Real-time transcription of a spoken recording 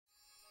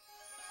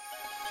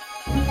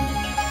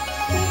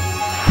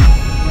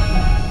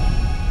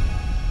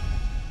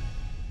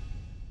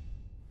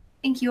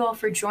thank you all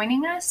for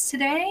joining us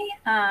today.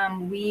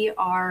 We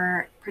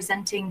are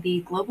presenting the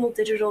Global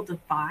Digital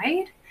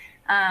Divide.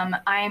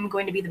 I am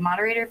going to be the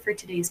moderator for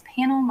today's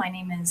panel. My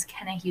name is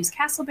Kenna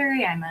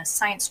Huges-Castleberry. I'm a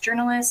science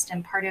journalist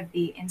and part of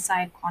the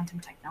Inside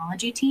Quantum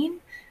Technology team.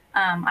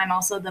 I'm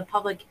also the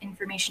Public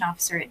Information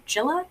Officer at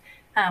GILA,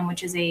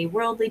 which is a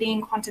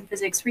world-leading quantum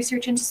physics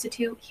research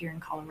institute here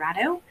in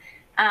Colorado.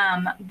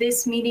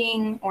 This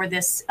meeting or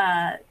this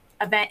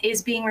event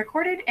is being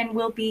recorded and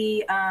will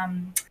be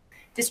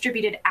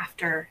distributed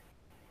after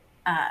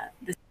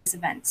this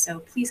event. So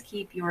please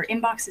keep your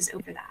inboxes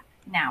open for that.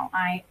 Now,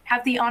 I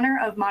have the honor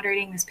of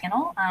moderating this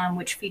panel,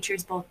 which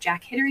features both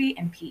Jack Hidary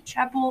and Pete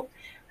Shadbolt.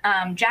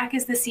 Jack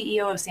is the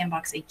CEO of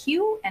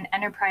SandboxAQ, an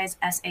enterprise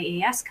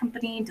SaaS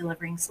company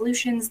delivering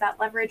solutions that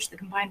leverage the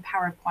combined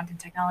power of quantum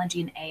technology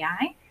and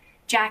AI.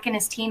 Jack and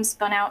his team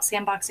spun out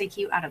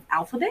SandboxAQ out of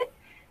Alphabet,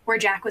 where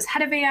Jack was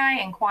head of AI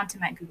and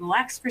quantum at Google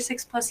X for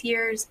 6+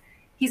 years.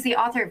 He's the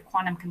author of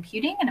Quantum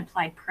Computing and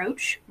Applied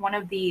Approach, one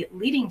of the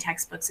leading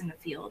textbooks in the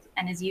field,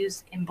 and is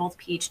used in both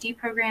PhD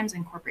programs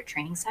and corporate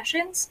training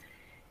sessions.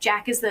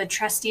 Jack is the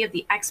trustee of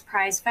the X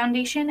Prize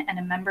Foundation and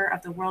a member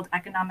of the World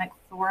Economic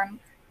Forum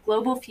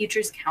Global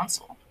Futures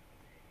Council.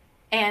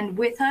 And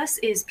with us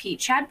is Pete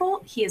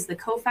Shadbolt. He is the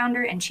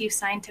co-founder and chief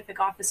scientific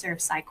officer of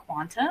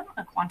PsiQuantum,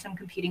 a quantum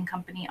computing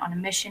company on a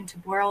mission to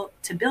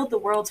build the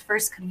world's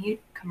first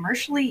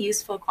commercially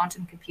useful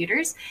quantum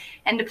computers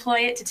and deploy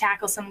it to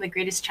tackle some of the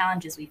greatest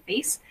challenges we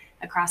face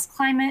across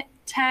climate,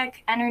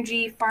 tech,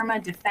 energy,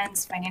 pharma,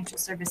 defense, financial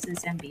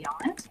services, and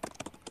beyond.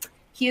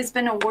 He has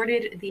been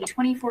awarded the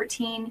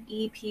 2014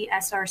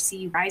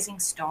 EPSRC Rising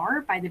Star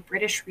by the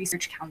British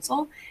Research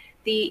Council,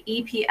 the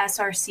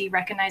EPSRC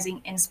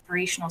Recognizing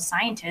Inspirational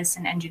Scientists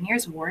and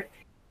Engineers Award,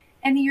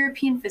 and the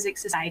European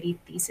Physics Society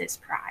Thesis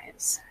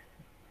Prize.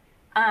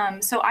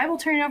 So I will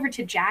turn it over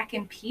to Jack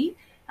and Pete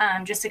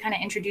just to kind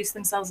of introduce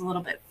themselves a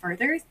little bit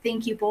further.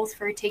 Thank you both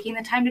for taking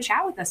the time to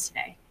chat with us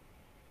today.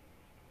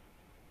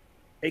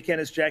 Hey, Ken,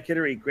 it's Jack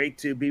Hidary. Great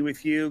to be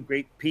with you.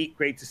 Great, Pete,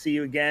 great to see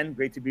you again.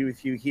 Great to be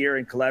with you here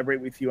and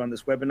collaborate with you on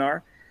this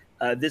webinar.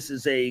 This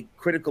is a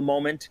critical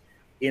moment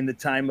in the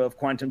time of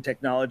quantum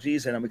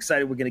technologies, and I'm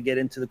excited we're going to get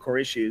into the core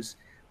issues.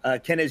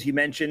 Ken, as you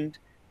mentioned,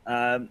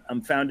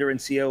 I'm founder and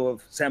CEO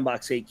of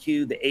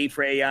SandboxAQ, the A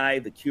for AI,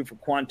 the Q for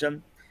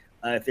quantum.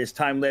 If there's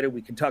time later,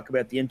 we can talk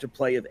about the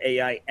interplay of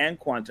AI and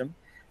quantum.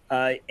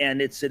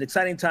 And it's an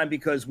exciting time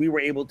because we were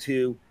able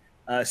to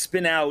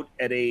spin out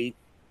at a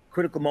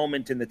critical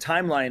moment in the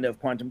timeline of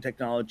quantum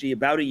technology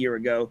about a year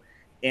ago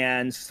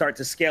and start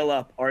to scale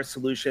up our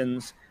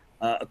solutions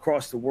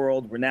across the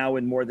world. We're now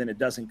in more than a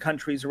dozen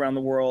countries around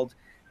the world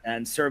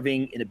and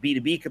serving in a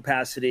B2B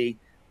capacity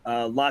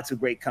lots of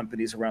great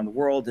companies around the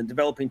world and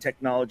developing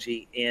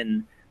technology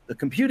in the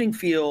computing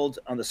field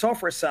on the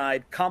software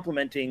side,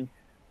 complementing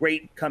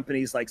great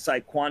companies like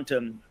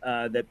PsiQuantum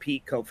that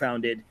Pete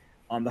co-founded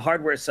on the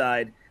hardware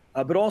side,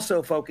 but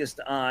also focused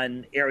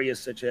on areas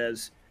such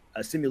as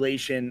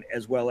simulation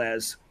as well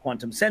as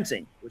quantum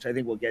sensing, which I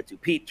think we'll get to.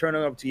 Pete, turn it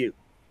over to you.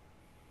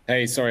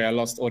 Hey, sorry, I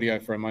lost audio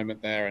for a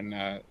moment there. And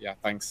yeah,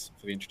 thanks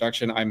for the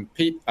introduction. I'm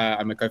Pete.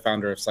 I'm a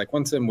co-founder of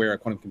PsiQuantum. We're a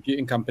quantum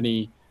computing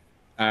company.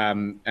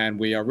 And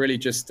we are really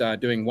just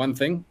doing one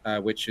thing,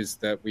 which is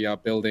that we are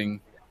building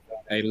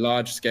a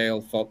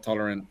large-scale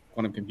fault-tolerant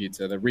quantum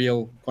computer, the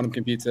real quantum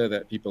computer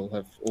that people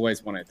have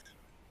always wanted.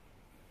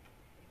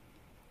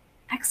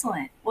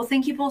 Excellent. Well,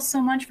 thank you both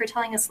so much for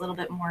telling us a little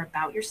bit more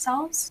about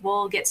yourselves.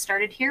 We'll get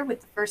started here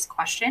with the first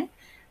question.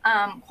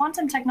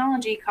 Quantum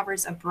technology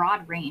covers a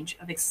broad range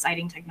of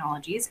exciting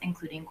technologies,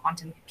 including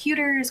quantum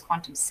computers,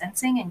 quantum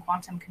sensing, and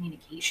quantum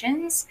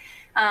communications.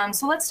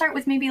 So let's start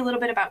with maybe a little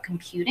bit about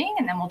computing,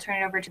 and then we'll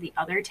turn it over to the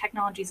other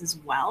technologies as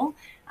well.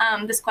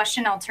 This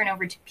question I'll turn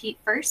over to Pete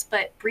first,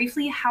 but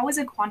briefly, how is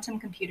a quantum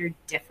computer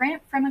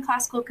different from a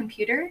classical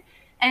computer?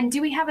 And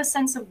do we have a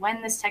sense of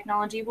when this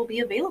technology will be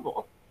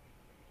available?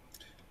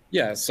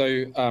 Yeah,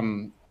 so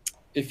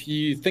if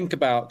you think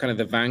about kind of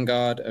the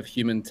vanguard of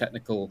human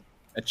technical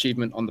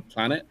achievement on the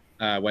planet,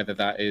 whether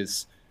that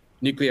is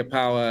nuclear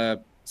power,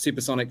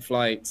 supersonic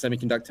flight,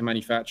 semiconductor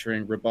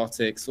manufacturing,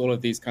 robotics, all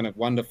of these kind of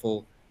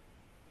wonderful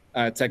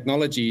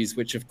technologies,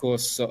 which of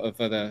course sort of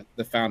are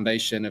the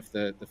foundation of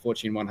the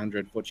Fortune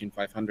 100, Fortune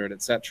 500,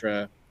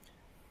 etc.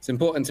 It's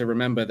important to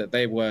remember that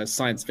they were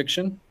science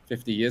fiction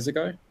 50 years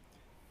ago,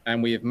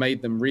 and we have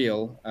made them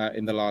real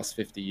in the last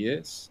 50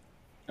 years.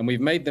 And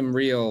we've made them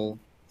real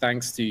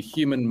thanks to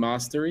human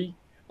mastery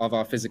of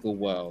our physical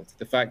world.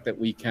 The fact that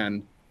we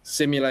can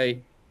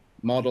simulate,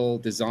 model,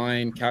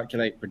 design,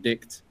 calculate,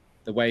 predict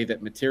the way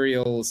that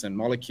materials and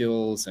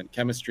molecules and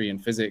chemistry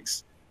and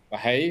physics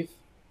behave,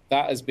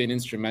 that has been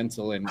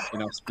instrumental in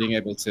us being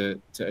able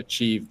to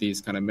achieve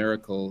these kind of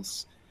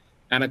miracles.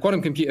 And a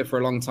quantum computer for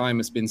a long time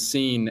has been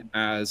seen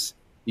as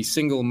the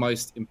single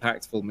most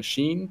impactful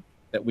machine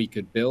that we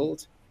could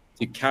build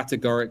to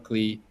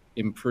categorically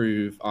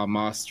improve our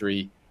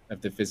mastery of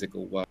the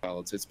physical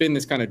world. So it's been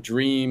this kind of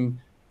dream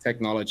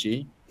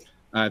technology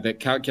that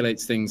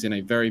calculates things in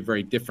a very,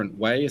 very different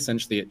way.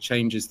 Essentially, it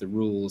changes the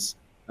rules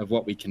of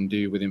what we can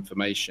do with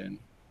information.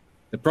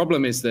 The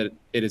problem is that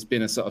it has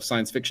been a sort of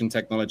science fiction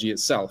technology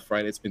itself,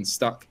 right? It's been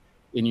stuck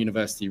in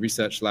university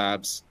research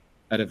labs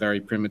at a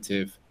very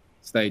primitive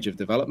stage of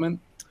development.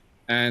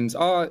 And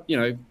our,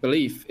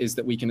 belief is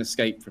that we can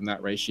escape from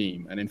that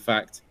regime. And in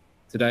fact,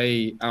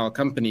 today, our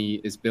company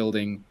is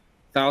building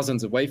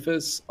thousands of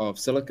wafers of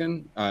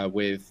silicon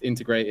with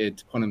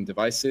integrated quantum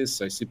devices,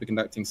 so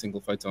superconducting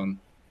single photon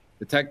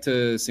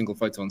detectors, single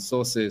photon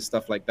sources,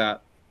 stuff like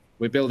that.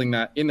 We're building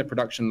that in the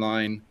production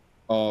line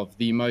of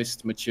the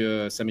most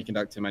mature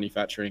semiconductor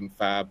manufacturing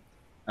fab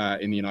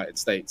in the United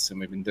States. And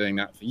we've been doing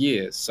that for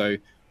years. So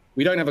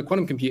we don't have a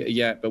quantum computer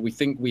yet, but we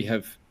think we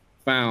have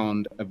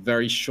found a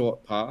very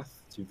short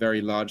path to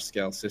very large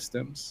scale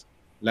systems,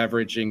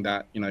 leveraging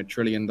that $1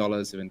 trillion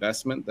of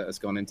investment that has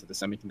gone into the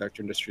semiconductor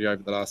industry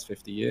over the last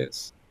 50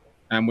 years.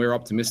 And we're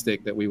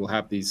optimistic that we will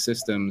have these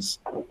systems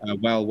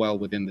well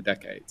within the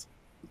decade.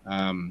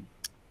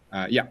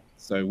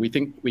 So we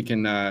think we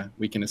can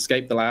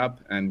escape the lab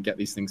and get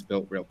these things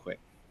built real quick.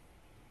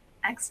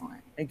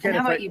 Excellent. And Ken,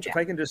 how about you, Jack? If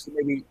I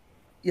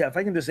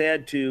can just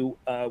add to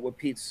what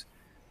Pete's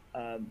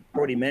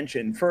already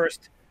mentioned.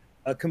 First,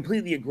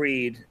 completely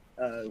agreed.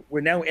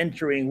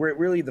 We're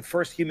really the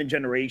first human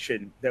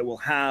generation that will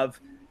have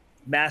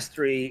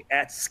mastery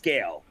at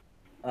scale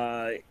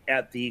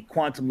at the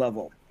quantum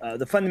level.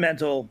 The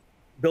fundamental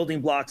building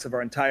blocks of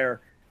our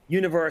entire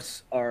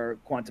universe are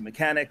quantum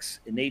mechanics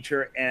in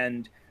nature,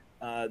 and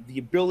the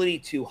ability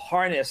to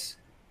harness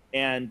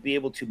and be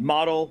able to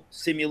model,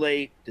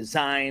 simulate,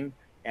 design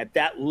at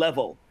that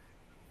level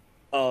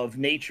of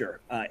nature,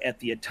 at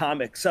the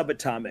atomic,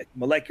 subatomic,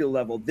 molecular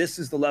level. This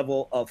is the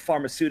level of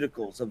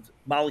pharmaceuticals, of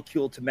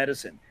molecule to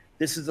medicine.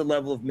 This is the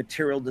level of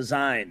material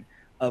design,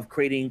 of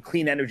creating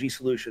clean energy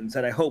solutions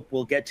that I hope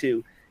we'll get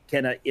to,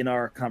 Kenna, in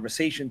our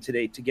conversation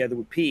today together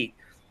with Pete.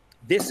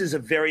 This is a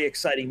very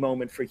exciting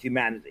moment for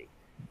humanity.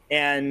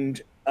 And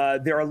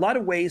there are a lot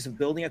of ways of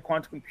building a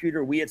quantum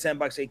computer. We at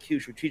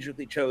SandboxAQ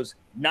strategically chose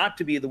not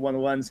to be the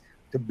ones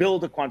to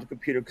build a quantum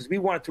computer because we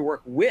wanted to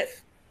work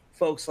with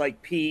folks like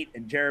Pete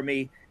and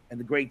Jeremy and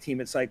the great team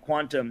at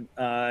PsiQuantum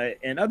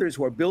and others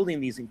who are building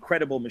these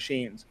incredible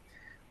machines.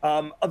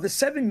 Of the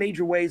 7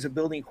 major ways of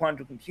building a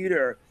quantum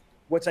computer,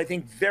 what's I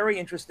think very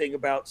interesting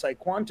about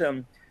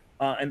PsiQuantum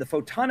and the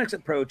photonics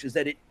approach is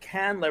that it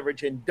can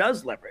leverage and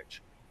does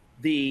leverage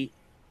the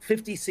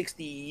 50,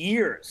 60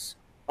 years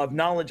of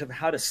knowledge of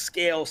how to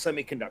scale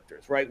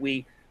semiconductors, right?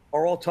 We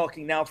are all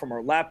talking now from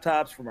our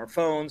laptops, from our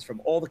phones,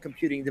 from all the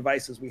computing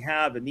devices we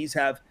have, and these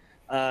have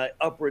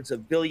upwards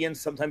of billions,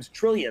 sometimes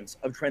trillions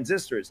of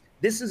transistors.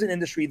 This is an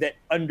industry that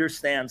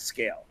understands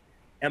scale.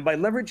 And by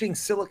leveraging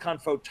silicon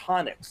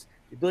photonics,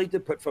 the ability to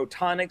put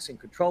photonics and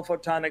control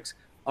photonics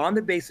on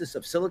the basis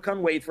of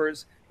silicon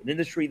wafers, an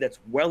industry that's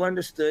well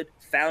understood,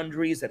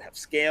 foundries that have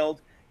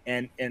scaled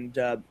and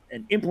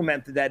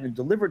implemented that and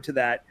delivered to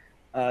that,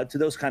 to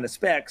those kind of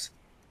specs,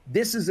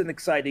 this is an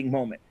exciting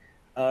moment.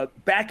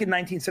 Back in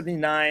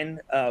 1979,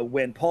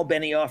 when Paul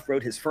Benioff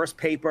wrote his first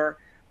paper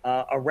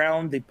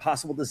around the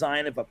possible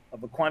design of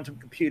a quantum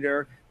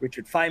computer,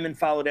 Richard Feynman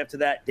followed after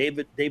that,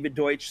 David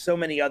Deutsch, so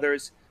many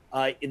others,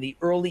 in the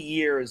early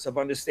years of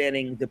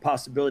understanding the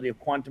possibility of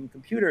quantum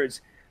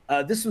computers,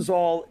 this was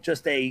all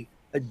just a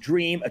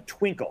dream, a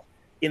twinkle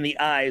in the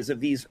eyes of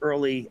these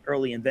early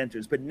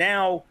inventors. But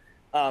now,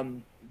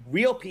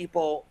 real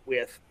people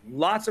with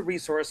lots of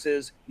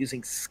resources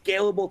using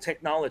scalable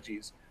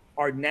technologies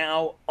are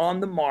now on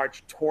the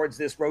march towards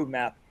this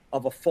roadmap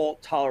of a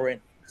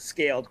fault-tolerant,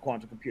 scaled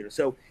quantum computer.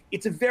 So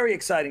it's a very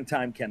exciting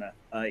time, Kenna,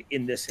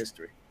 in this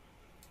history.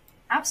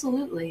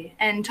 Absolutely.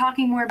 And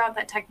talking more about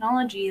that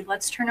technology,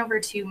 let's turn over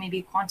to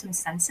maybe quantum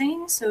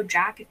sensing. So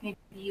Jack, if maybe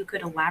you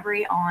could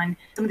elaborate on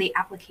some of the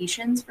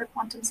applications for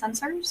quantum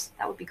sensors,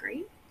 that would be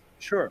great.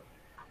 Sure.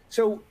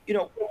 So,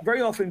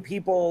 very often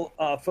people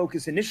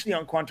focus initially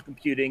on quantum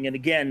computing. And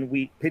again,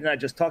 Pete and I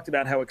just talked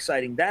about how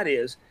exciting that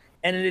is.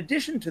 And in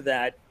addition to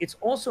that, it's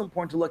also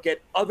important to look at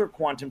other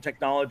quantum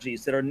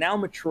technologies that are now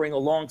maturing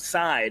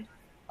alongside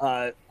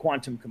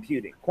quantum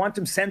computing.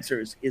 Quantum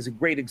sensors is a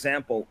great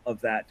example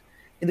of that.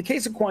 In the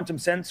case of quantum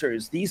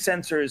sensors, these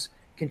sensors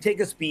can take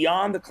us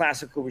beyond the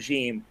classical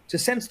regime to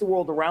sense the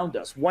world around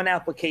us. One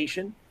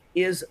application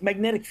is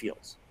magnetic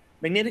fields.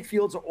 Magnetic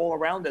fields are all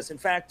around us. In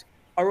fact,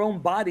 our own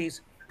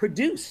bodies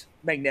produce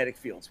magnetic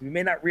fields. We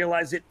may not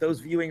realize it,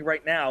 those viewing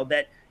right now,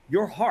 that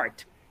your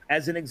heart,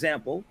 as an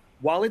example,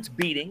 while it's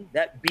beating,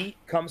 that beat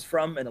comes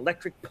from an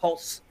electric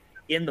pulse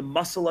in the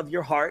muscle of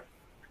your heart.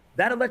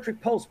 That electric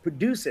pulse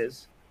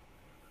produces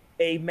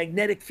a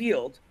magnetic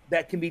field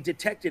that can be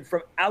detected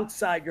from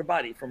outside your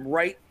body, from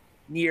right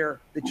near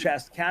the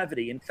chest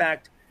cavity. In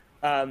fact,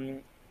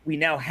 we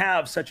now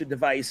have such a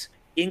device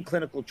in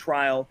clinical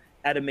trial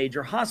at a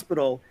major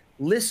hospital,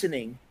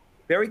 listening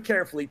very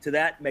carefully to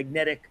that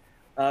magnetic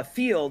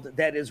field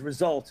that is a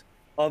result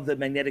of the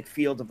magnetic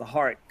field of the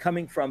heart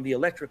coming from the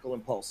electrical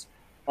impulse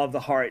of the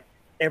heart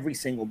every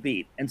single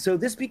beat. And so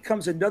this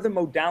becomes another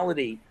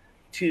modality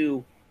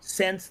to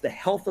sense the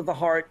health of the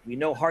heart. We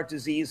know heart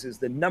disease is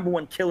the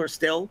 #1 killer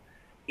still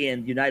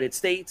in the United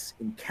States,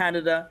 in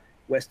Canada,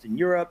 Western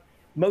Europe,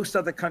 most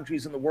other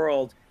countries in the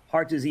world,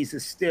 heart disease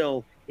is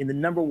still in the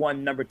number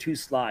 1, number 2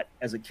 slot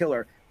as a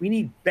killer. We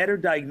need better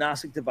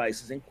diagnostic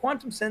devices, and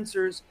quantum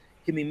sensors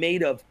can be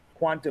made of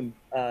quantum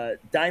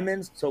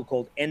diamonds,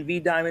 so-called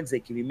NV diamonds. They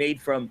can be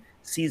made from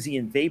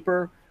cesium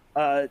vapor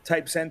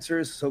type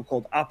sensors,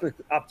 so-called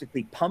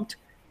optically pumped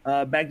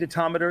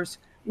magnetometers.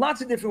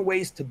 Lots of different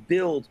ways to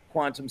build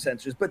quantum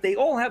sensors, but they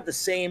all have the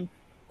same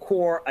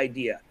core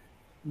idea.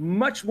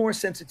 Much more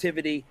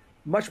sensitivity,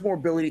 much more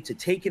ability to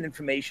take in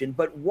information.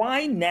 But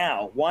why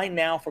now? Why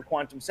now for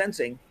quantum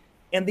sensing?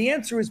 And the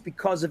answer is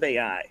because of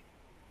AI.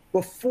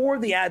 Before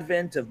the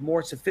advent of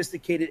more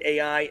sophisticated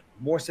AI,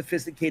 more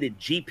sophisticated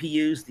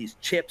GPUs, these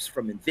chips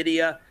from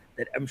NVIDIA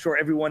that I'm sure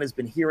everyone has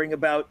been hearing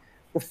about,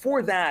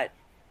 before that,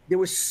 there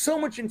was so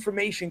much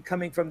information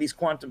coming from these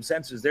quantum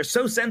sensors. They're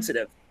so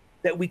sensitive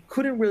that we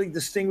couldn't really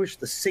distinguish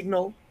the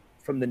signal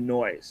from the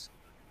noise.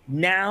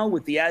 Now,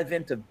 with the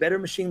advent of better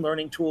machine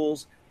learning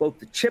tools, both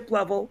the chip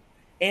level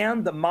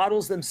and the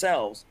models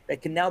themselves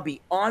that can now be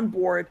on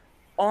board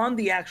on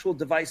the actual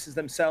devices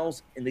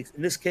themselves, in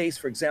this case,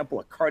 for example,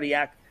 a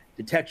cardiac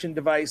detection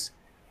device,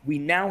 we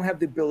now have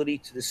the ability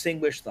to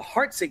distinguish the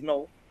heart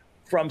signal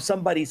from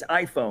somebody's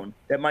iPhone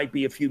that might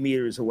be a few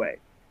meters away.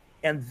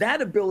 And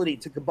that ability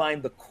to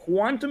combine the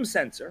quantum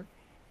sensor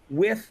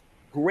with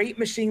great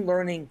machine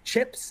learning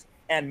chips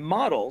and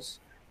models,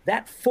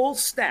 that full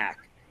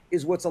stack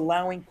is what's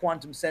allowing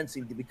quantum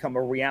sensing to become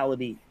a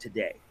reality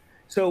today.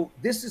 So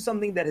this is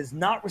something that has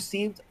not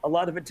received a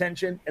lot of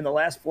attention in the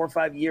last 4 or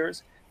 5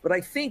 years, but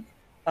I think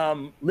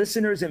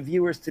listeners and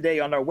viewers today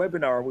on our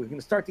webinar, we're going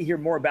to start to hear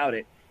more about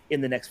it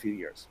in the next few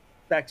years.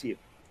 Back to you.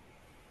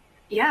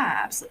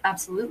 Yeah,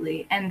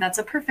 absolutely. And that's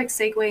a perfect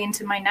segue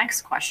into my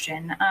next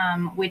question,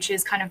 which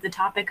is kind of the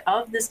topic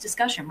of this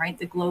discussion, right?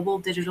 The global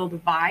digital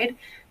divide.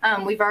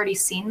 We've already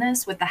seen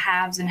this with the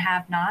haves and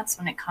have-nots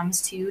when it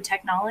comes to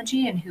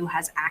technology and who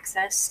has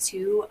access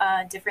to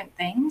different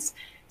things.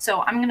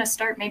 So I'm going to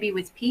start maybe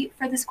with Pete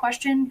for this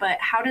question, but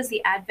how does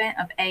the advent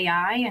of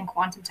AI and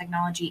quantum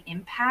technology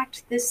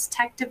impact this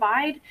tech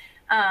divide?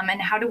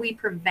 And how do we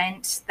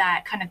prevent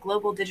that kind of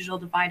global digital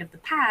divide of the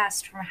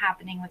past from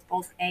happening with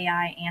both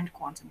AI and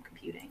quantum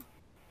computing?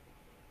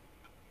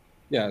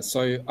 Yeah,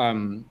 so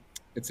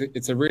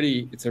it's a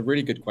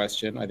really good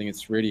question. I think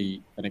it's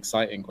really an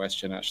exciting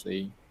question,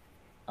 actually.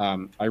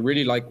 I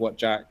really like what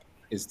Jack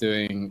is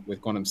doing with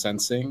quantum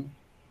sensing,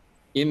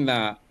 in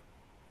that,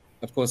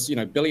 of course,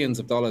 billions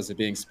of dollars are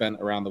being spent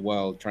around the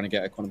world trying to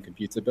get a quantum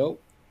computer built,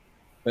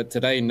 but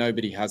today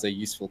nobody has a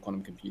useful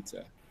quantum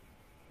computer.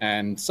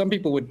 And some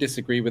people would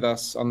disagree with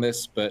us on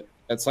this, but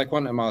at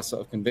PsiQuantum, our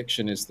sort of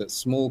conviction is that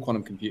small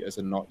quantum computers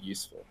are not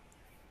useful.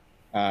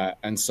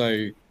 And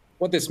so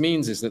what this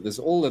means is that there's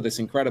all of this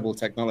incredible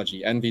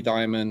technology, NV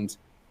diamond,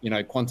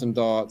 quantum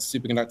dots,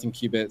 superconducting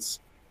qubits,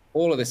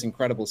 all of this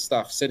incredible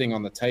stuff sitting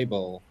on the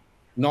table,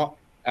 not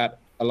at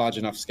a large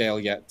enough scale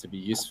yet to be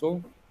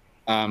useful.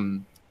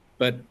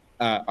 But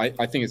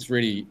I think it's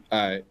really,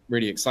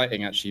 really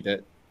exciting, actually,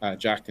 that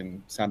Jack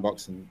and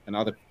Sandbox and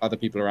other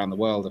people around the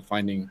world are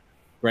finding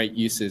great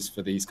uses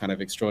for these kind of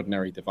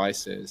extraordinary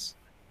devices.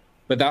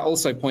 But that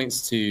also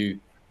points to,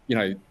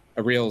 a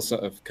real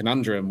sort of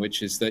conundrum,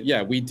 which is that,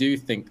 yeah, we do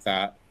think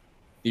that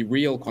the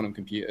real quantum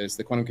computers,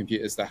 the quantum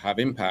computers that have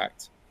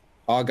impact,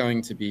 are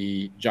going to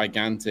be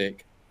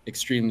gigantic,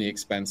 extremely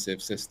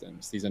expensive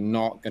systems. These are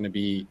not going to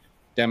be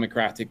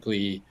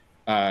democratically,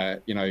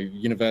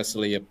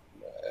 universally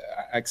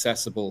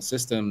accessible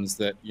systems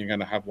that you're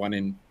going to have one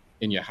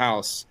in your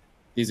house.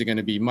 These are going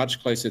to be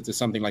much closer to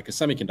something like a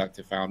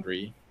semiconductor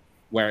foundry,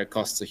 where it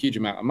costs a huge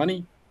amount of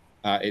money.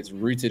 It's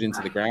rooted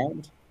into the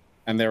ground,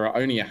 and there are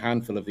only a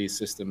handful of these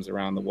systems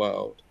around the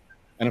world.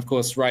 And of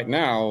course, right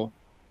now,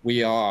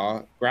 we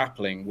are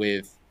grappling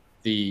with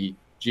the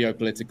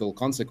geopolitical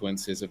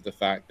consequences of the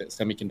fact that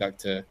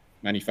semiconductor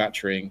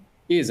manufacturing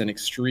is an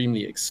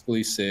extremely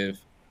exclusive,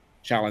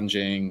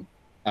 challenging,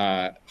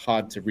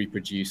 hard to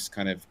reproduce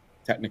kind of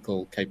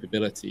technical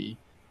capability.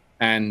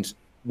 And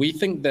we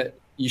think that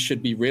you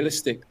should be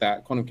realistic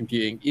that quantum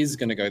computing is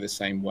going to go the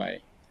same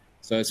way.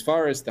 So as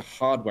far as the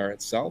hardware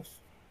itself,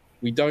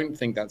 we don't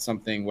think that's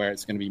something where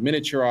it's going to be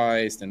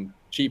miniaturized and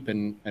cheap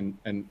and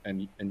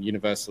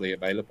universally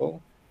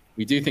available.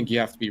 We do think you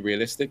have to be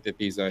realistic that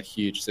these are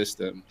huge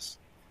systems.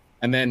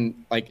 And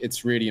then,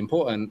 it's really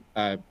important,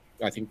 I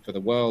think, for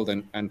the world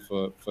and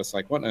for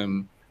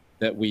PsiQuantum,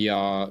 that we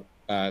are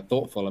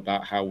thoughtful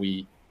about how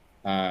we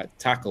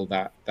tackle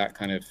that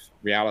kind of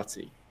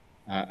reality.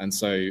 And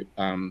so,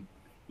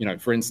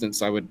 for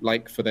instance, I would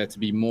like for there to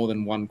be more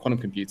than one quantum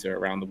computer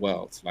around the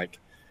world.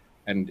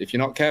 And if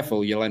you're not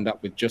careful, you'll end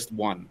up with just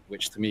one,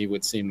 which to me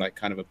would seem like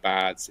kind of a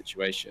bad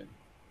situation.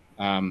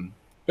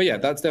 But yeah,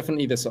 that's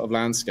definitely the sort of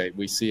landscape.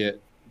 We see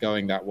it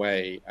going that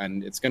way,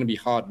 and it's going to be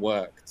hard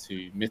work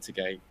to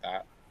mitigate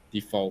that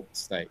default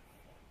state.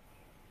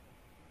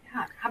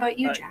 Yeah. How about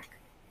you, Jack?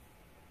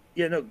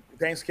 Yeah, no,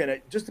 thanks,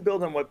 Ken. Just to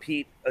build on what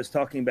Pete was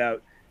talking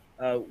about,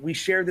 we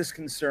share this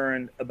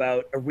concern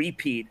about a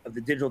repeat of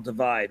the digital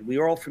divide. We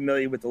are all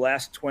familiar with the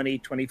last 20,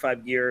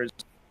 25 years.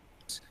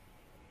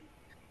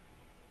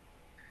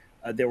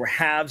 There were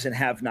haves and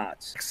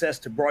have-nots. Access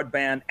to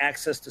broadband,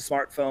 access to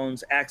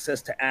smartphones,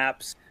 access to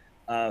apps,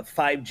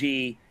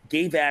 5G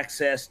gave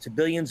access to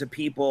billions of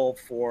people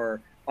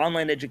for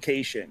online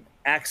education,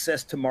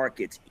 access to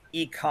markets,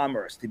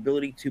 e-commerce, the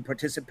ability to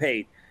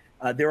participate.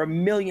 There are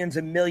millions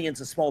and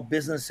millions of small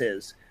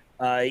businesses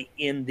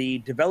in the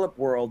developed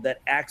world that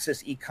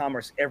access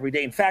e-commerce every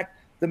day. In fact,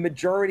 the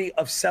majority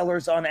of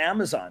sellers on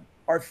Amazon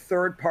are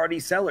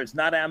third-party sellers,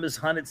 not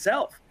Amazon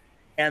itself.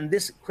 And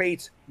this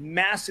creates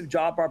massive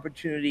job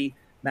opportunity,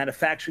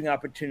 manufacturing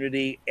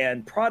opportunity,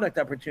 and product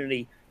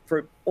opportunity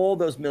for all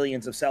those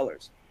millions of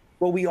sellers.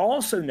 But we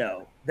also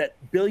know that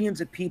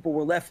billions of people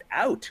were left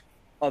out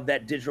of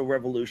that digital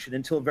revolution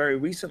until very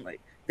recently.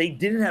 They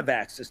didn't have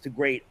access to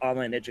great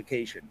online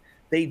education.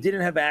 They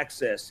didn't have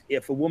access,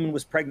 if a woman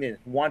was pregnant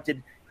and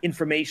wanted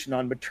information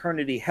on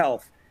maternity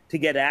health, to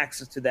get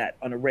access to that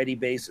on a ready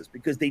basis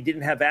because they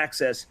didn't have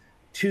access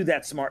to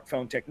that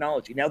smartphone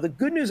technology. Now, the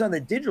good news on the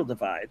digital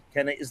divide,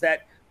 Kenna, is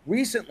that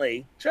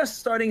recently, just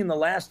starting in the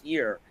last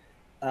year,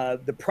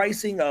 the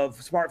pricing of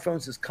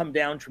smartphones has come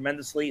down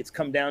tremendously. It's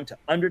come down to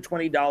under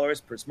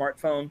 $20 per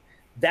smartphone.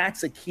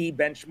 That's a key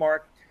benchmark.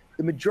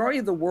 The majority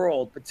of the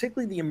world,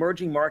 particularly the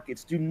emerging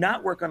markets, do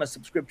not work on a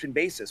subscription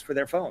basis for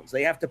their phones.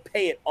 They have to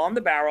pay it on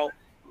the barrel,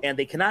 and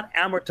they cannot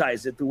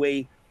amortize it the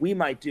way we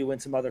might do in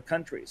some other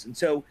countries. And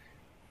so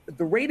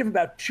the rate of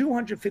about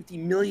 250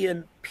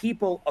 million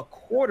people a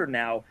quarter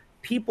now,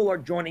 people are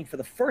joining for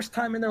the first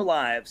time in their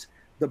lives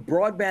the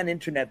broadband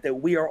internet that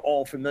we are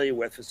all familiar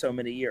with for so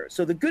many years.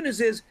 So the good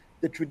news is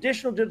the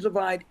traditional digital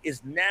divide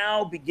is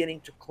now beginning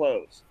to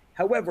close.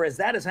 However, as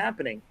that is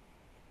happening,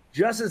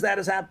 just as that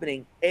is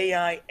happening,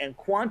 AI and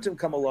quantum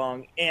come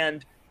along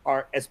and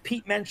are, as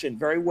Pete mentioned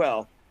very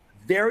well,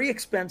 very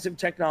expensive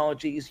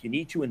technologies. You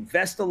need to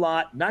invest a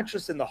lot, not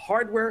just in the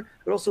hardware,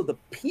 but also the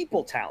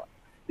people talent,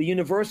 the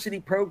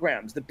university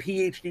programs, the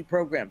PhD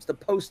programs, the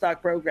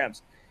postdoc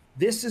programs.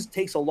 This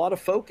takes a lot of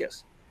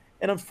focus.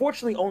 And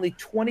unfortunately, only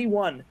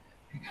 21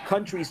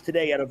 countries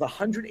today out of the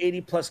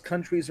 180 plus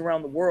countries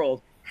around the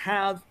world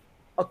have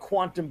a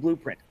quantum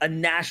blueprint, a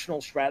national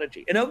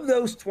strategy. And of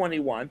those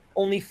 21,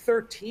 only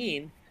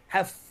 13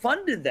 have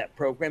funded that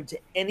program to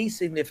any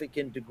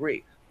significant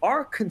degree.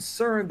 Our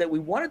concern that we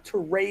wanted to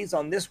raise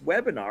on this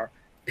webinar,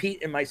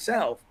 Pete and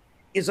myself,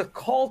 is a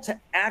call to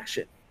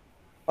action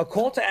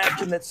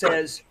that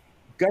says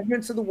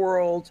governments of the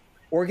world,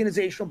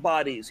 organizational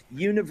bodies,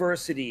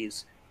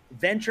 universities,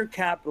 venture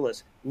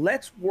capitalists,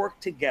 let's work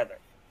together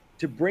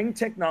to bring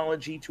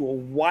technology to a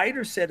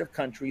wider set of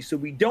countries so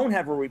we don't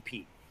have a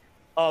repeat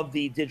of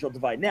the digital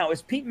divide. Now,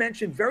 as Pete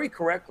mentioned very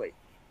correctly,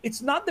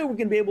 it's not that we're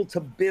going to be able to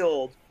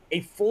build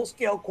a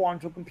full-scale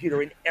quantum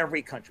computer in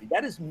every country.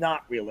 That is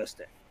not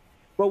realistic.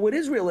 But what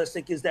is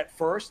realistic is that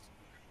first,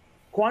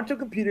 quantum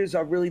computers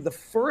are really the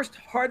first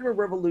hardware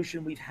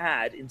revolution we've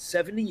had in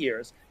 70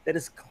 years that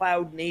is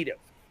cloud native.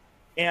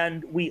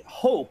 And we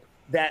hope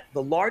that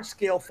the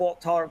large-scale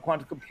fault-tolerant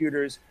quantum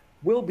computers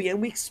will be, and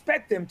we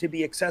expect them to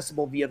be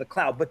accessible via the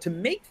cloud. But to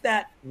make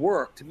that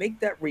work, to make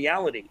that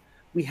reality,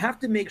 we have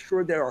to make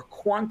sure there are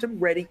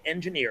quantum-ready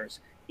engineers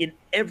in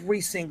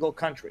every single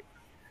country.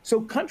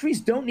 So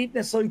countries don't need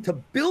necessarily to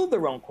build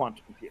their own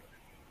quantum computer.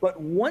 But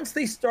once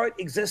they start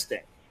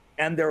existing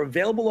and they're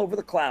available over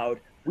the cloud,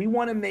 we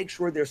want to make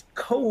sure there's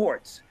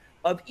cohorts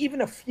of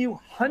even a few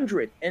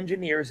hundred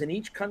engineers in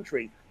each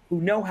country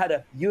who know how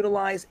to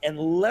utilize and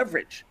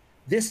leverage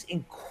this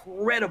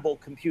incredible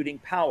computing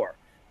power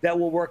that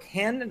will work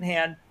hand in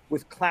hand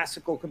with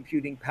classical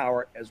computing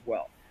power as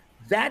well.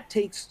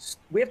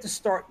 We have to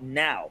start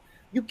now.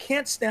 You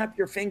can't snap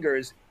your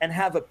fingers and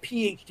have a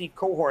PhD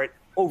cohort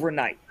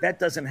overnight. That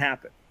doesn't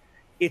happen.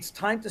 It's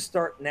time to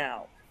start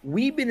now.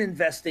 We've been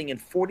investing in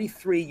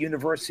 43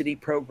 university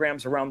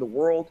programs around the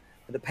world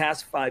for the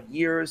past 5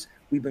 years.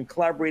 We've been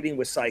collaborating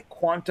with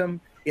PsiQuantum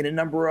in a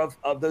number of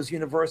those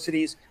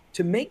universities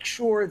to make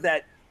sure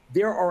that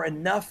there are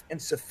enough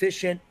and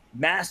sufficient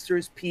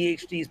masters,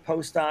 PhDs,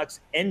 postdocs,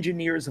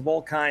 engineers of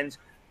all kinds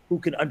who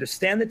can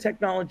understand the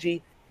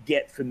technology,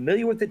 get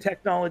familiar with the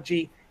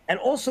technology, and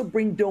also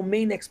bring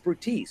domain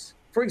expertise.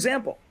 For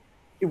example,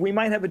 if we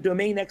might have a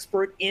domain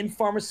expert in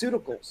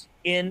pharmaceuticals,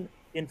 in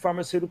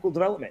pharmaceutical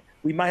development.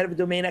 We might have a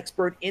domain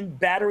expert in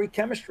battery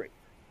chemistry.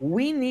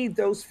 We need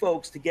those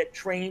folks to get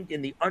trained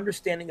in the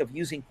understanding of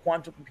using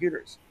quantum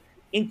computers.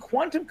 In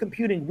quantum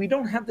computing, we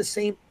don't have the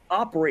same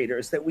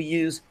operators that we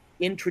use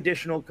in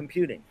traditional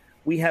computing.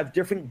 We have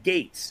different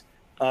gates.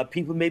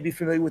 People may be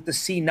familiar with the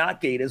C-NOT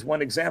gate as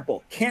one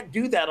example. Can't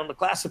do that on a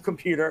classical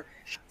computer,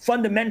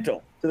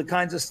 fundamental to the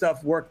kinds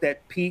of work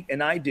that Pete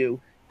and I do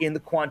in the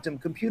quantum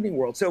computing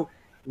world. So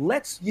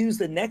let's use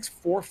the next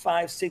 4,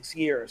 5, 6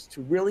 years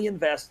to really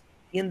invest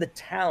in the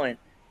talent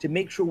to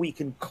make sure we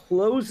can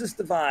close this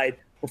divide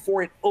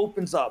before it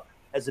opens up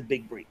as a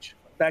big breach.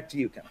 Back to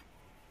you, Ken.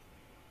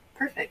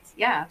 Perfect.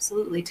 Yeah,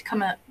 absolutely. To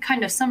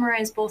kind of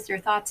summarize both your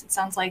thoughts, it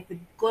sounds like the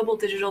global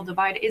digital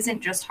divide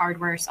isn't just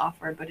hardware,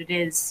 software, but it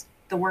is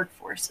the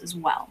workforce as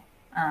well,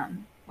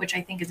 which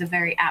I think is a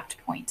very apt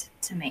point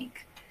to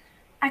make.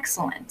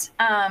 Excellent.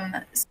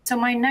 So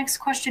my next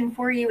question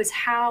for you is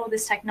how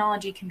this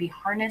technology can be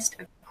harnessed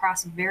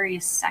across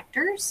various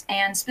sectors,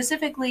 and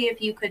specifically if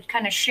you could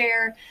kind of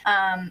share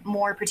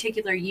more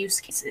particular use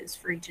cases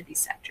for each of these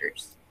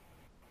sectors.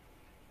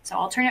 So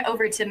I'll turn it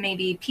over to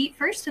maybe Pete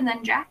first and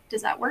then Jack.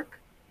 Does that work?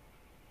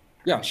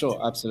 Yeah, sure,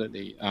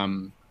 absolutely.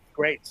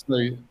 Great.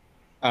 You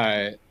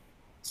know,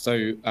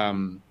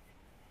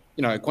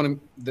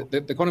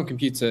 the quantum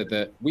computer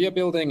that we are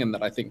building and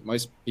that I think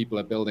most people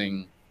are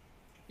building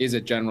is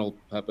a general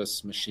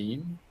purpose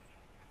machine.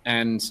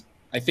 And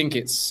I think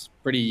it's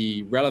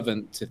pretty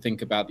relevant to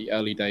think about the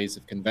early days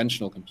of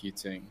conventional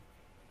computing.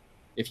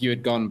 If you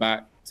had gone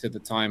back to the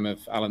time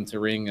of Alan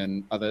Turing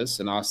and others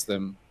and asked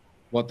them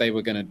what they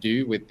were going to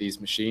do with these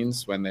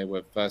machines when they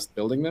were first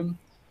building them,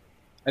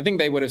 I think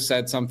they would have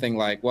said something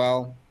like,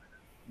 well,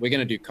 we're going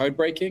to do code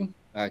breaking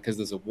because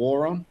there's a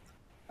war on.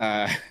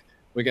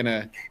 We're going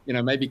to, you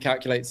know, maybe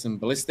calculate some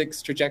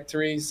ballistics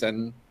trajectories,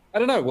 and I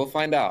don't know, we'll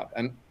find out.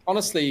 And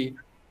honestly,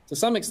 to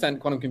some extent,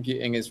 quantum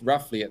computing is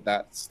roughly at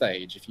that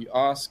stage. If you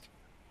ask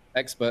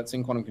experts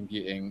in quantum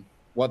computing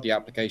what the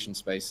application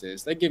space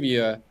is, they give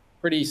you a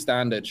pretty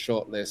standard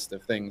short list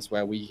of things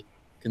where we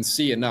can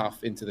see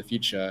enough into the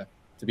future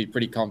to be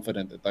pretty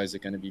confident that those are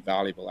going to be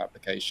valuable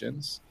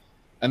applications.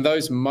 And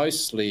those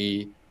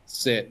mostly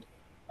sit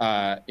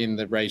in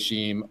the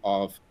regime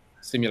of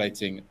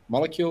simulating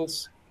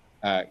molecules,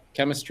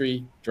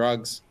 chemistry,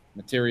 drugs,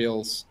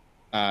 materials,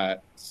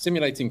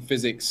 simulating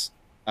physics,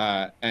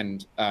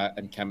 and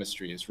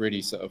chemistry is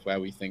really sort of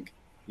where we think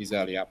these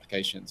early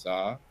applications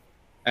are.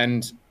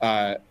 And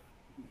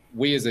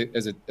we as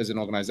an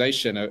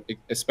organization are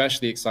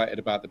especially excited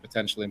about the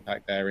potential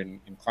impact there in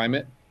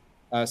climate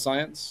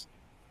science.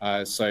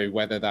 So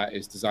whether that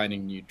is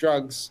designing new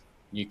drugs,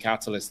 new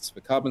catalysts for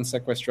carbon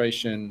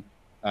sequestration,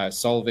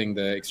 solving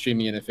the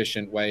extremely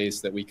inefficient ways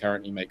that we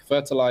currently make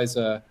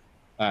fertilizer,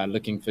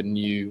 looking for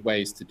new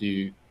ways to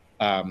do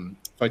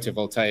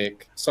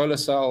photovoltaic solar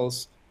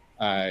cells,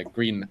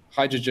 green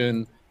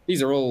hydrogen.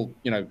 These are all,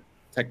 you know,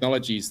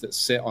 technologies that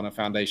sit on a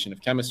foundation of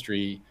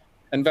chemistry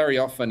and very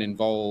often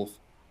involve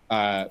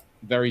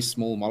very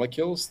small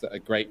molecules that are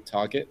great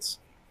targets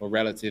for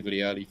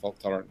relatively early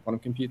fault-tolerant quantum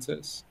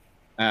computers,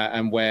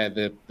 and where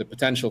the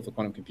potential for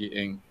quantum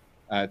computing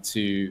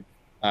to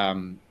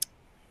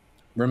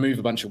remove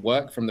a bunch of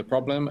work from the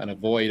problem and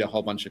avoid a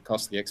whole bunch of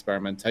costly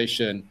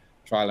experimentation,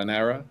 trial and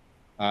error,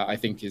 I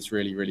think is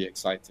really, really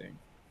exciting.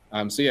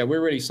 So yeah,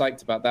 we're really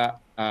psyched about that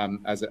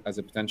as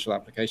a potential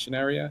application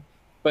area.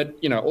 But,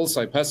 you know,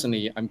 also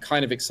personally, I'm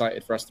kind of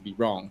excited for us to be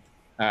wrong,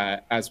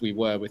 as we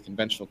were with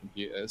conventional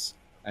computers,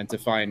 and to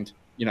find,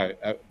 you know,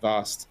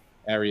 vast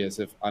areas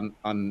of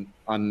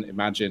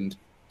unimagined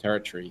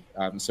territory.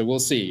 So we'll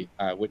see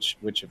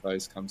which of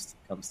those comes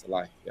to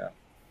life. Yeah.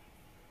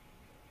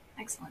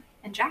 Excellent.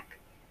 And Jack?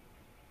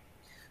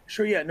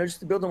 Sure. Yeah. No,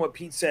 just to build on what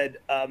Pete said,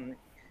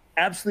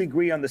 absolutely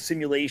agree on the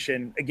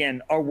simulation.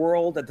 Again, our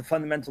world at the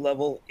fundamental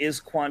level is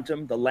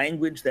quantum, the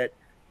language that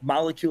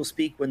molecules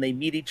speak when they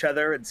meet each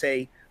other and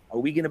say, are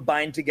we going to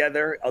bind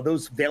together? Are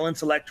those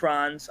valence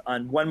electrons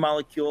on one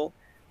molecule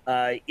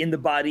in the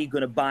body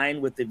going to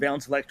bind with the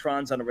valence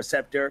electrons on a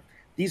receptor?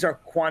 These are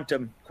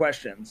quantum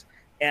questions.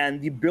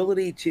 And the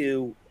ability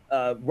to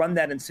run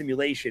that in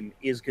simulation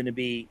is going to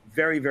be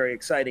very, very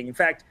exciting. In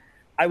fact,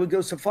 I would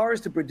go so far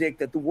as to predict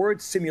that the word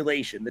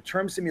simulation, the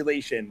term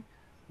simulation,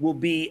 will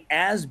be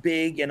as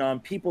big and on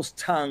people's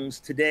tongues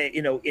today,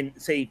 you know, in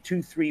say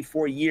 2, 3,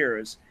 4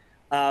 years,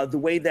 the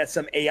way that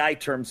some AI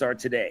terms are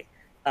today.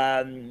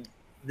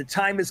 The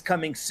time is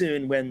coming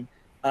soon when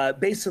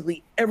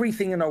basically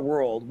everything in our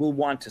world will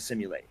want to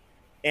simulate.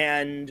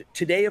 And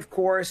today, of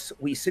course,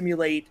 we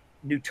simulate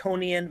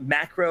Newtonian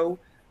macro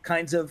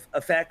kinds of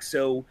effects.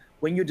 So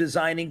when you're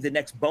designing the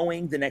next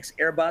Boeing, the next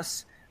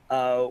Airbus,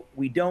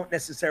 we don't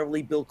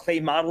necessarily build clay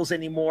models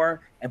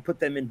anymore and put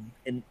them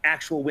in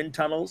actual wind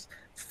tunnels.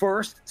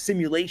 First,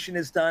 simulation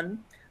is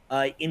done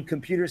in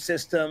computer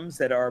systems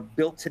that are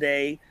built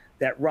today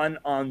that run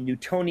on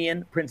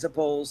Newtonian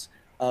principles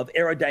of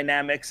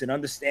aerodynamics and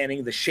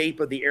understanding the shape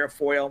of the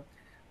airfoil.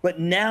 But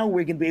now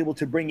we're going to be able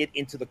to bring it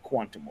into the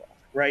quantum world,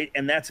 right?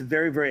 And that's a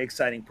very, very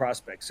exciting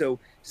prospect. So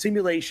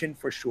simulation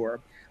for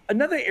sure.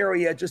 Another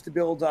area, just to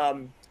build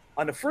on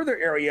a further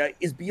area,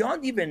 is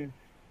beyond even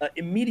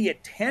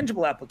immediate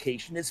tangible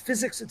application is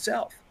physics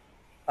itself.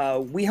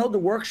 We held a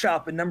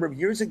workshop a number of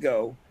years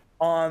ago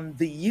on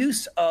the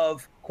use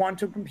of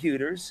quantum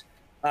computers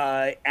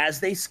as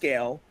they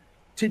scale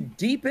to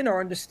deepen our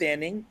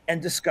understanding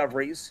and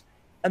discoveries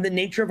on the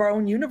nature of our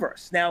own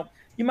universe. Now,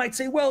 you might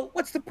say, well,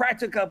 what's the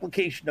practical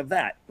application of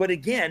that? But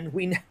again,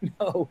 we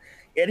know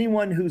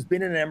anyone who's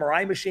been in an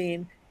MRI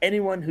machine,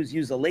 anyone who's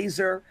used a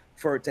laser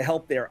to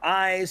help their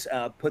eyes,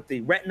 put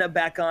the retina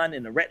back on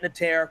in a retina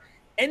tear,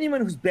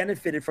 anyone who's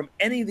benefited from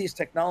any of these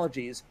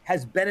technologies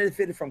has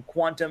benefited from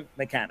quantum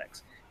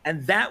mechanics.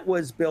 And that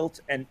was built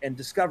and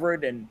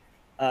discovered, and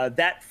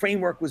that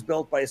framework was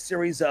built by a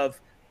series of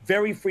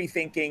very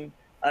free-thinking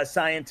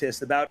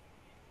scientists about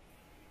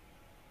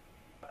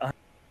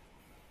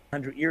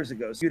 100 years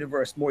ago, so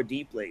universe more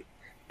deeply.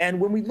 And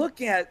when we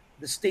look at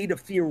the state of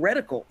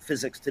theoretical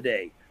physics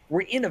today,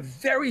 we're in a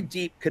very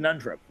deep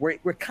conundrum.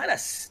 We're kind of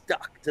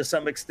stuck to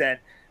some extent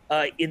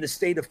in the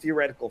state of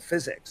theoretical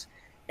physics.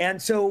 And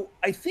so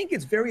I think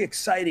it's very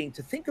exciting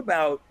to think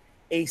about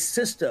a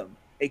system,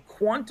 a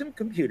quantum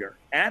computer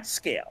at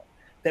scale,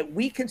 that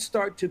we can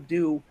start to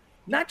do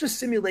not just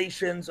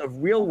simulations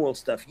of real world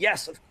stuff.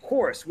 Yes, of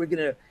course, we're going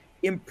to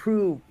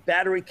improve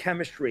battery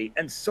chemistry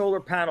and solar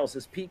panels,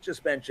 as Pete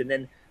just mentioned,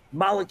 and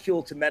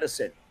molecule to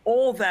medicine.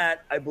 All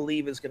that, I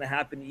believe, is going to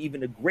happen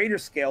even a greater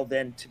scale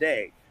than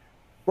today.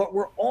 But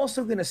we're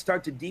also going to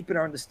start to deepen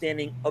our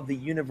understanding of the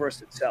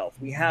universe itself.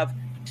 We have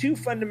two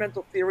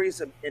fundamental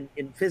theories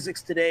in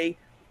physics today,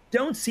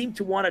 don't seem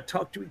to want to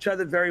talk to each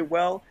other very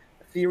well.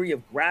 A theory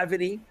of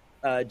gravity,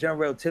 general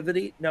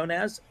relativity known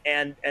as,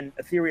 and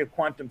a theory of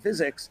quantum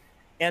physics.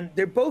 And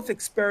they're both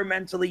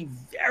experimentally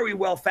very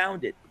well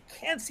founded.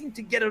 Can't seem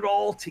to get it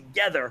all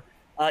together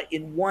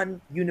in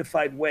one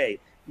unified way.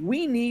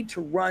 We need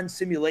to run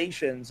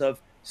simulations of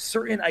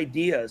certain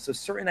ideas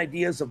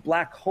of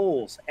black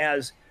holes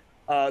as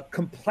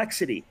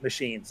complexity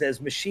machines, as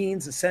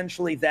machines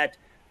essentially that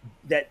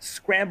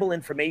scramble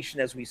information,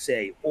 as we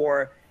say,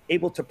 or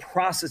able to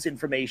process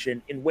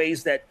information in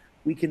ways that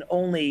we can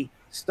only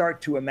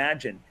start to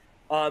imagine.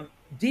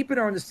 Deepen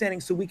our understanding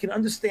so we can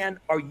understand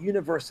our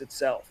universe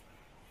itself.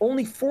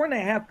 Only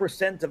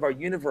 4.5% of our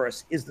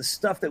universe is the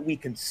stuff that we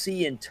can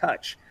see and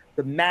touch,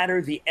 the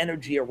matter, the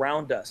energy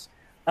around us.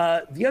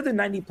 The other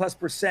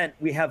 90+%,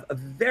 we have a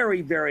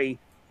very, very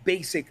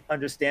basic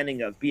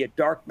understanding of, be it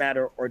dark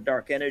matter or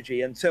dark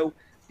energy. And so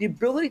the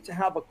ability to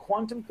have a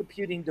quantum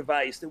computing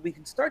device that we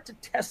can start to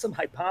test some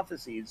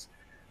hypotheses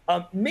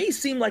may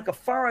seem like a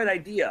far-out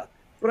idea,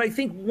 but I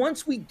think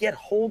once we get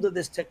hold of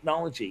this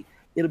technology,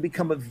 it'll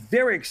become a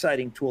very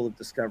exciting tool of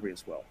discovery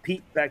as well.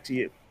 Pete, back to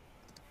you.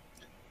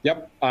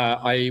 Yep,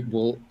 I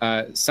will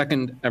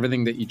second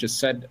everything that you just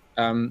said,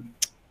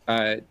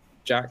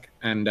 Jack.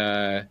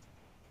 And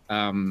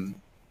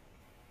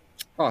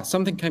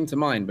something came to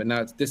mind, but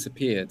now it's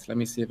disappeared. Let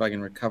me see if I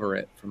can recover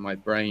it from my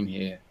brain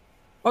here.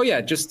 Oh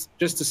yeah, just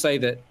to say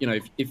that, you know,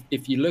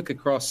 if you look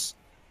across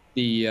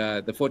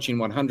the Fortune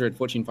 100,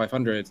 Fortune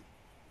 500,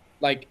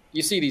 like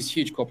you see these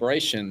huge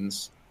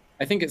corporations.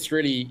 I think it's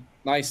really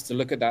nice to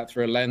look at that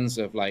through a lens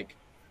of like,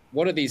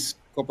 what are these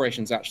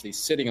corporations actually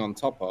sitting on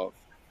top of?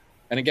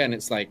 And again,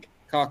 it's like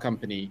car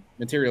company,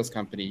 materials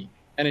company,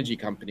 energy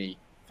company,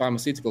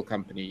 pharmaceutical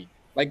company.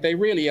 Like they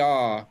really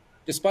are,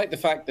 despite the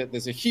fact that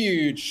there's a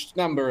huge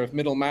number of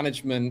middle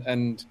management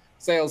and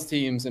sales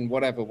teams and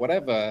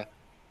whatever,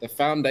 the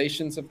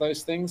foundations of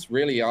those things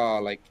really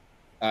are like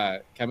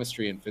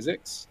chemistry and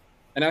physics.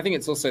 And I think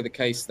it's also the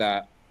case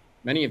that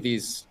many of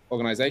these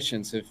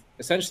organizations have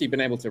essentially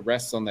been able to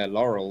rest on their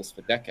laurels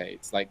for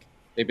decades. Like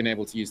they've been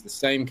able to use the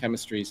same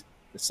chemistries,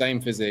 the same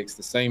physics,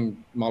 the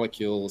same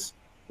molecules,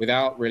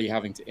 without really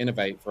having to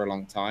innovate for a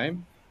long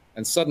time.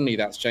 And suddenly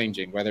that's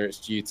changing, whether it's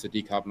due to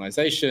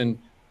decarbonization,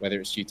 whether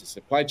it's due to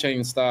supply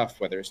chain stuff,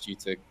 whether it's due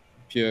to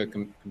pure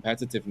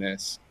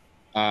competitiveness.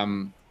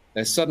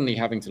 They're suddenly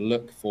having to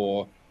look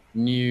for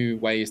new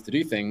ways to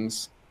do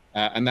things.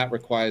 And that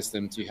requires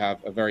them to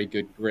have a very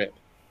good grip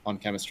on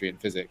chemistry and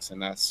physics.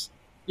 And that's,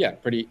 yeah,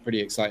 pretty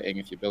exciting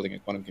if you're building a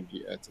quantum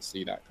computer to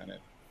see that kind of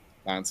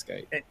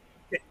landscape.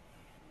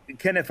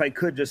 Ken, if I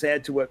could just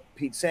add to what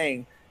Pete's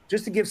saying,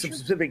 just to give some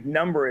specific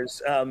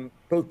numbers,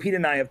 both Pete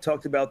and I have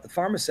talked about the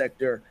pharma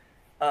sector.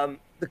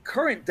 The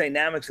current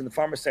dynamics in the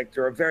pharma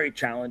sector are very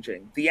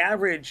challenging. The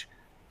average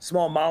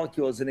small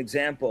molecule, as an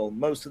example,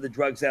 most of the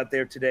drugs out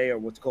there today are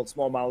what's called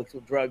small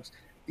molecule drugs.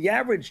 The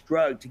average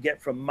drug to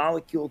get from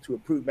molecule to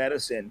approved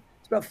medicine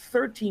is about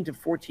 13 to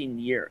 14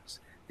 years.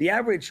 The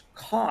average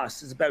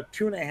cost is about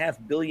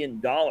 $2.5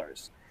 billion.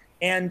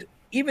 And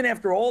even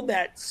after all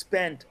that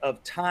spent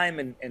of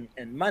time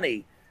and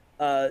money,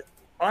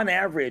 on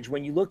average,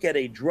 when you look at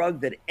a drug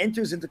that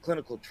enters into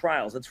clinical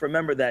trials, let's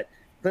remember that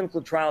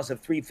clinical trials have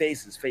three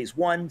phases: phase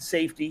 1,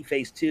 safety;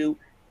 phase 2,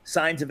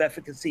 signs of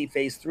efficacy;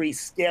 phase 3,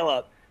 scale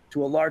up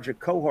to a larger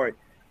cohort.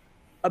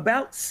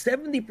 About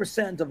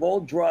 70% of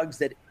all drugs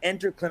that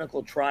enter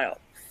clinical trial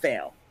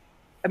fail.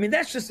 I mean,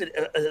 that's just an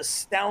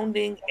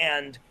astounding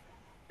and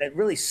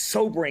really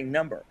sobering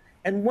number.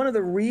 And one of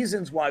the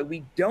reasons why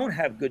we don't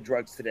have good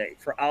drugs today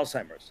for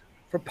Alzheimer's,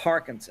 for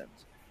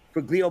Parkinson's,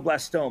 for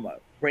glioblastoma,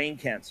 brain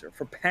cancer,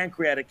 for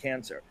pancreatic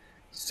cancer,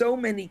 so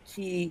many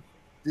key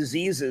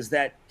diseases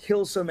that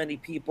kill so many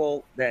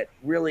people, that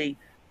really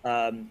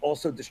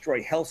also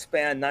destroy health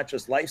span, not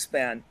just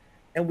lifespan.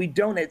 And we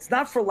don't, it's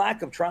not for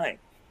lack of trying.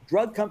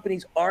 Drug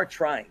companies are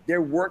trying.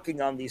 They're working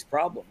on these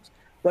problems.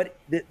 But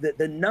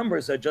the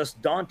numbers are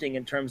just daunting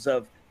in terms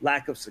of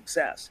lack of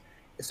success.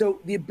 So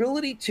the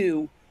ability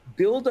to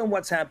build on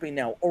what's happening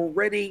now,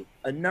 already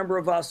a number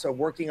of us are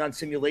working on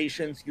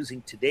simulations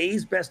using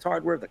today's best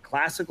hardware, the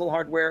classical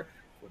hardware.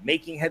 We're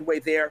making headway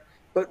there.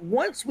 But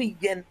once we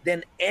can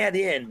then add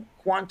in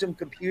quantum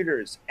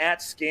computers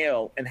at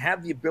scale and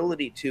have the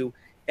ability to,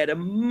 at a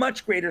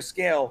much greater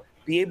scale,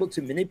 be able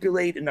to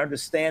manipulate and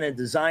understand and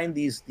design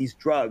these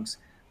drugs,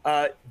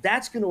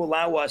 that's going to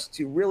allow us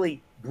to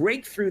really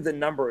break through the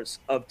numbers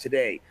of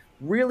today,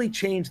 really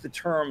change the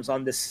terms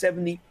on the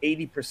 70,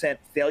 80%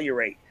 failure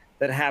rate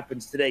that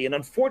happens today. And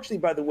unfortunately,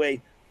 by the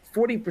way,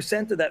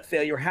 40% of that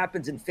failure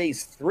happens in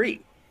phase 3,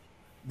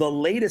 the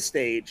latest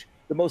stage,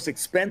 the most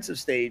expensive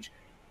stage.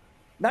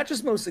 Not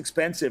just most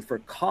expensive for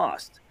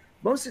cost,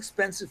 most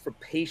expensive for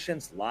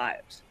patients'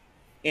 lives.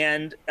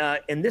 And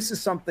this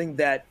is something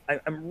that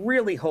I'm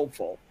really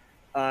hopeful.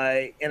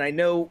 And I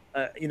know,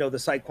 the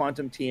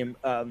PsiQuantum team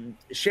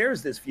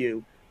shares this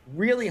view,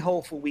 really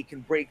hopeful we can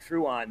break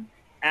through on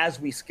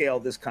as we scale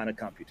this kind of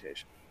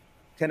computation.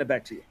 Kenna,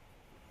 back to you.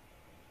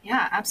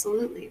 Yeah,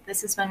 absolutely.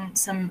 This has been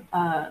some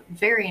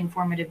very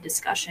informative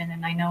discussion.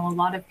 And I know a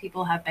lot of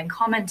people have been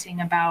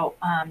commenting about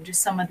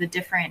just some of the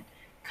different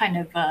kind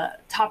of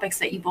topics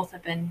that you both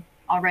have been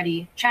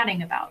already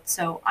chatting about.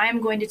 So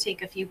I'm going to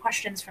take a few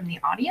questions from the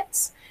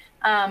audience.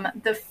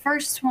 The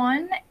first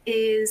one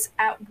is,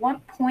 at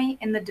what point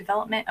in the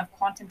development of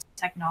quantum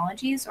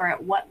technologies, or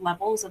at what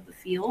levels of the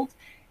field,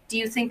 do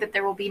you think that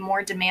there will be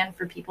more demand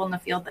for people in the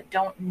field that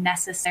don't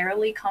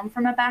necessarily come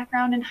from a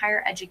background in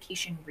higher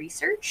education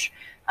research?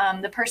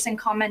 The person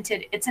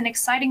commented, it's an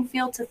exciting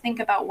field to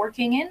think about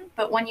working in,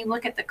 but when you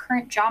look at the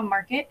current job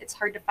market, it's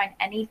hard to find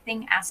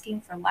anything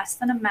asking for less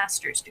than a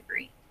master's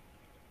degree.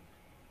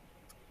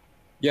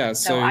 Yeah,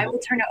 so I will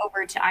turn it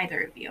over to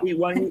either of you. Pete,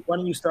 why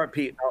don't you start,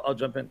 Pete? I'll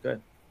jump in. Go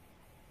ahead.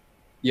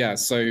 Yeah,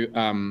 so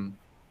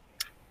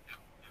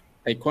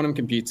a quantum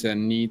computer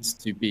needs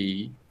to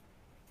be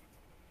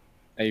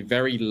a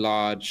very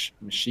large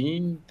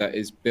machine that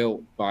is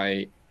built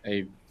by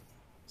a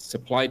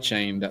supply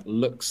chain that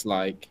looks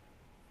like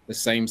the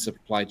same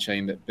supply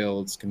chain that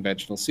builds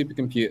conventional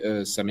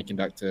supercomputers,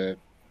 semiconductor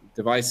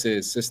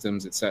devices,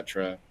 systems,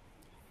 etc.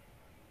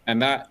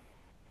 And that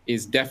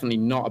is definitely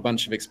not a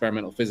bunch of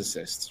experimental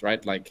physicists,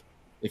 right? Like,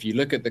 if you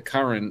look at the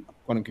current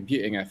quantum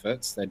computing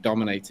efforts, they're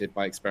dominated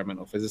by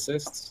experimental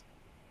physicists.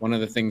 One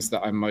of the things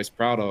that I'm most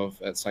proud of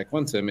at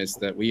PsiQuantum is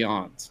that we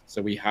aren't.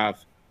 So we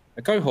have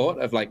a cohort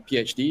of like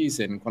PhDs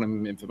in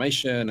quantum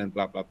information and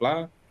blah, blah,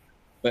 blah.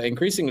 But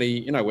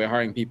increasingly, we're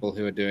hiring people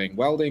who are doing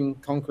welding,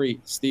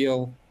 concrete,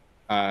 steel.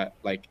 And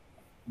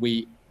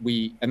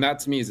that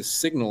to me is a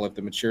signal of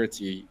the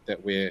maturity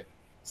that we're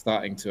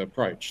starting to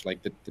approach.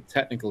 Like the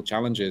technical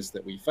challenges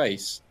that we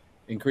face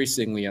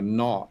increasingly are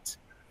not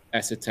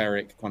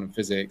esoteric quantum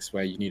physics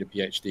where you need a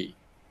PhD.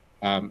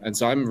 And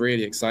so I'm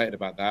really excited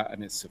about that.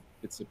 And it's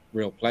a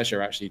real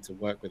pleasure actually to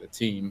work with a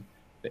team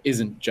that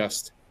isn't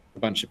just a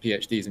bunch of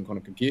PhDs in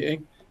quantum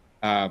computing.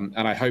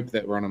 And I hope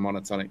that we're on a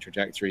monotonic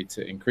trajectory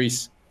to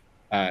increase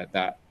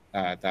that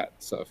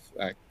sort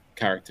of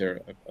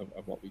character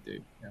of what we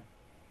do. Yeah.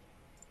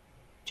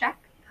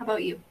 Jack, how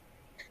about you?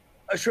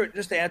 Sure.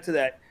 Just to add to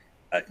that,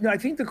 no, I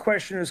think the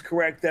questioner is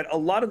correct that a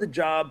lot of the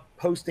job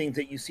postings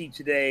that you see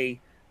today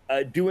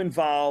do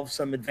involve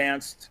some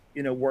advanced,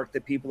 work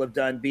that people have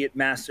done, be it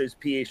master's,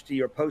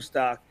 PhD, or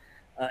postdoc.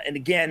 And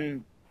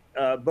again,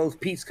 both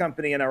Pete's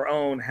company and our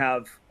own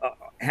have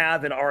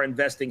and are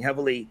investing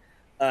heavily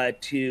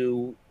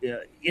in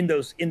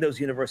those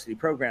university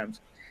programs.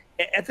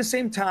 At the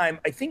same time,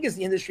 I think as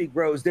the industry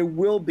grows, there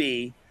will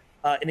be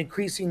an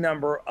increasing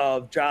number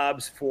of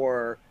jobs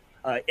for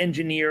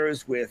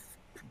engineers with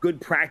good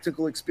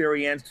practical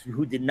experience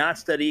who did not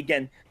study.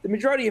 Again, the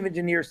majority of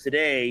engineers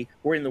today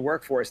who are in the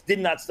workforce did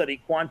not study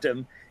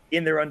quantum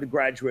in their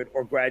undergraduate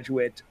or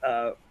graduate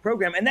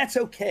program, and that's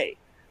okay.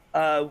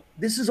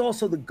 This is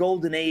also the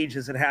golden age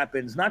as it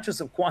happens, not just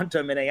of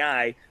quantum and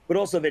AI, but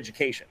also of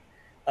education.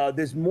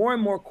 There's more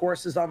and more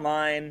courses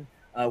online.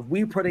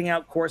 We're putting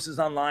out courses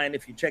online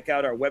if you check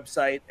out our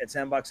website at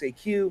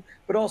SandboxAQ,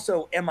 but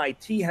also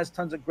MIT has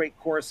tons of great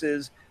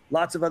courses.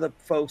 Lots of other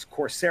folks,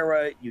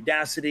 Coursera,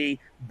 Udacity,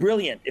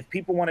 Brilliant. If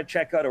people want to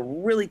check out a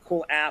really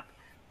cool app,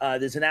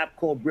 there's an app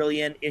called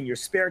Brilliant. In your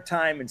spare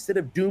time, instead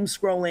of doom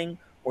scrolling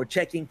or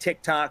checking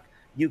TikTok,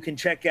 you can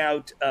check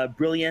out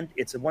Brilliant.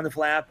 It's a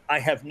wonderful app. I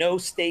have no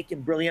stake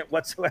in Brilliant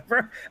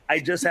whatsoever. I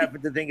just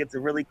happen to think it's a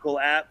really cool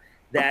app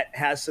that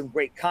has some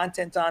great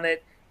content on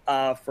it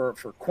for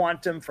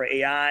quantum, for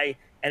AI,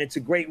 and it's a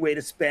great way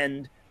to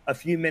spend a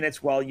few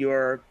minutes while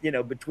you're,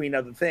 between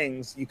other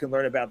things. You can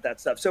learn about that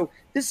stuff. So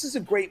this is a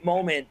great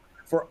moment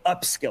for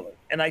upskilling.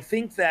 And I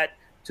think that,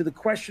 to the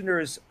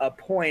questioner's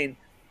point,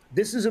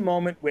 this is a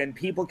moment when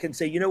people can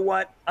say, you know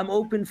what, I'm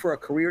open for a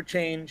career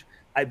change.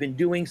 I've been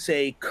doing,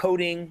 say,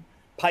 coding,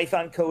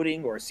 Python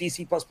coding or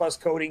C++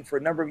 coding for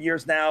a number of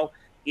years now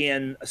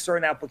in a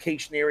certain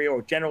application area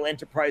or general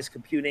enterprise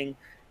computing.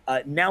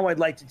 Now I'd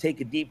like to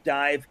take a deep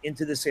dive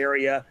into this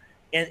area.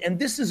 And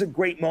this is a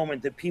great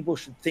moment that people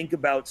should think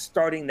about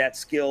starting that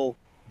skill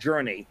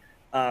journey.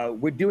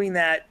 We're doing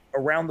that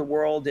around the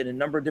world in a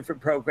number of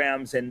different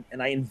programs, and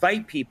I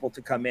invite people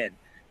to come in.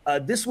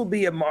 This will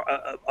be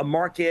a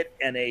market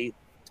and a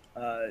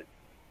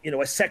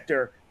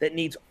sector that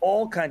needs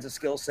all kinds of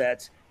skill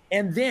sets,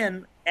 And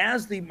then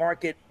as the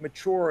market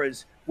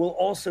matures, we'll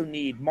also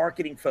need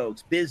marketing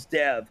folks, biz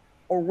dev.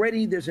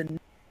 Already there's a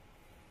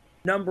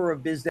number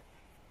of biz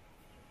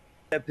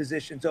dev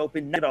positions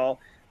open, not at all,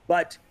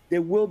 but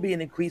there will be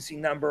an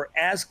increasing number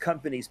as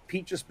companies.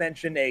 Pete just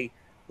mentioned the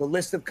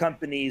list of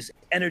companies,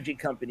 energy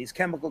companies,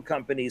 chemical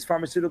companies,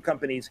 pharmaceutical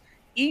companies.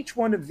 Each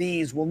one of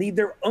these will need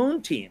their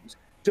own teams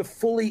to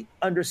fully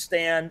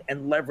understand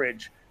and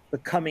leverage the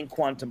coming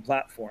quantum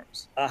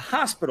platforms.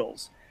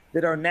 Hospitals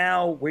that are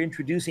now, we're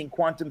introducing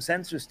quantum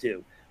sensors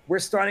to. We're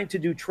starting to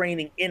do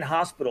training in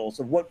hospitals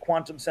of what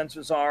quantum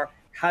sensors are,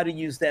 how to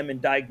use them in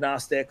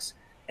diagnostics.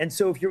 And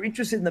so if you're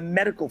interested in the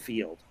medical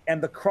field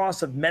and the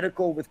cross of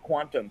medical with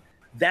quantum,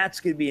 that's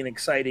going to be an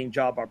exciting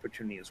job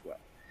opportunity as well.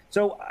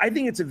 So I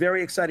think it's a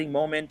very exciting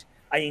moment.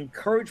 I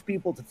encourage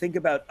people to think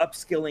about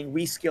upskilling,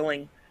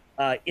 reskilling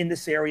in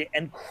this area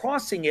and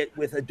crossing it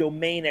with a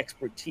domain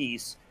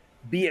expertise,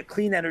 be it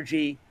clean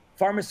energy,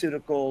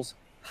 pharmaceuticals,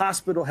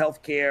 hospital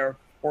healthcare,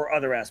 or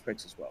other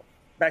aspects as well.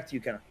 Back to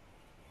you, Kenna.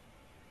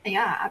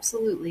 Yeah,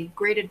 absolutely.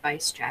 Great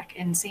advice, Jack.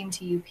 And same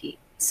to you, Pete.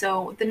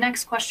 So the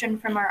next question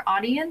from our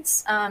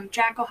audience,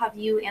 Jack, I'll have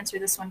you answer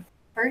this one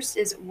first,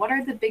 is what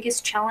are the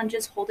biggest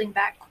challenges holding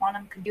back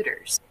quantum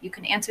computers? You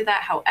can answer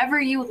that however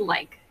you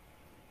like.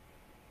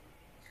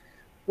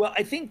 Well,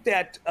 I think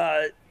that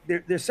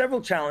there's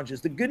several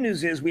challenges. The good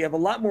news is we have a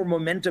lot more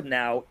momentum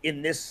now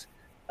in this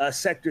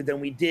sector than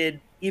we did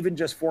even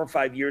just 4 or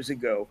 5 years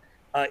ago.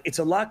 It's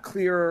a lot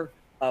clearer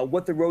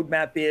what the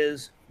roadmap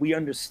is. We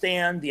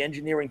understand the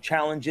engineering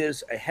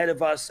challenges ahead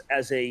of us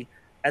as a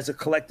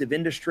collective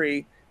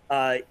industry.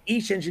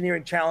 Each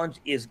engineering challenge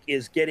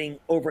is getting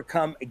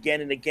overcome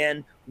again and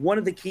again. One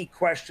of the key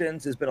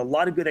questions there's been a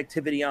lot of good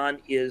activity on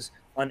is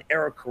on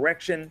error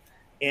correction.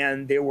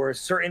 And there were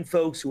certain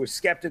folks who were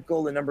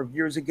skeptical a number of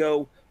years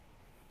ago,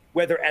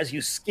 whether as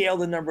you scale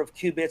the number of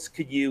qubits,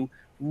 could you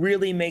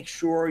really make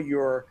sure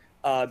you're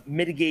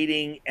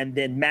mitigating and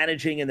then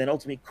managing and then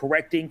ultimately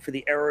correcting for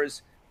the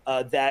errors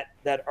that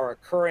are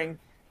occurring.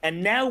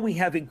 And now we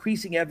have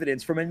increasing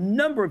evidence from a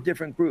number of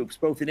different groups,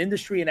 both in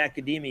industry and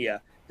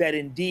academia, that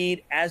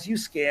indeed, as you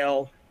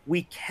scale,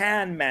 we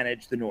can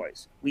manage the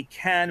noise. We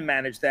can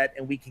manage that,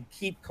 and we can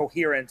keep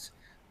coherence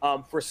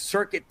for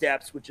circuit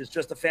depths, which is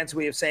just a fancy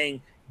way of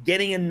saying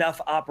getting enough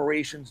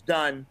operations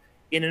done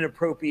in an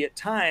appropriate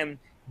time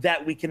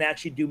that we can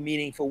actually do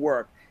meaningful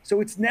work.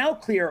 So it's now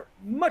clear,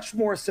 much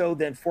more so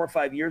than 4 or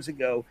 5 years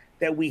ago,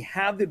 that we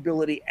have the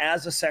ability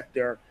as a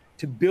sector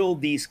to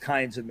build these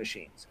kinds of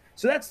machines.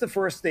 So that's the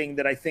first thing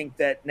that I think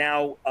that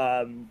now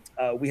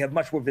we have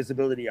much more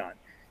visibility on.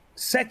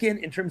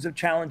 Second, in terms of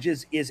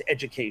challenges, is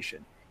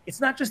education. It's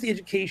not just the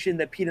education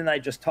that Pete and I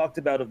just talked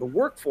about of the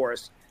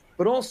workforce,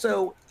 but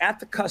also at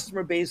the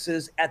customer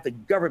bases, at the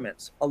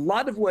governments. A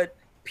lot of what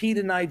Pete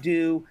and I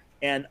do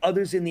and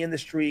others in the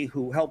industry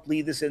who help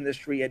lead this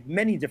industry at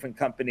many different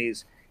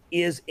companies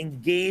is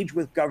engage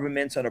with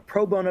governments on a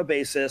pro bono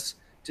basis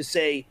to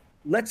say,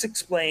 let's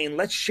explain,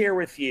 let's share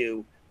with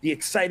you the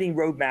exciting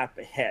roadmap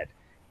ahead.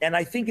 And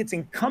I think it's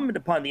incumbent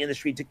upon the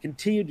industry to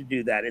continue to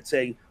do that. It's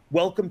a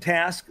welcome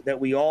task that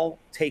we all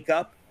take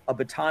up a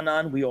baton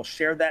on. We all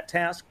share that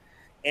task.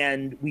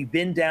 And we've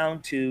been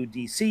down to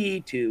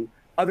DC, to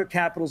other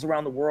capitals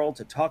around the world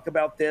to talk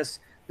about this.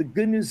 The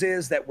good news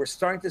is that we're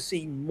starting to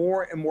see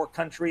more and more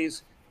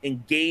countries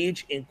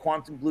engage in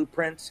quantum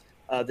blueprints,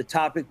 the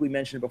topic we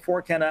mentioned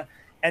before, Kenna.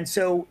 And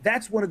so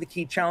that's one of the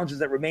key challenges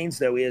that remains,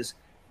 though, is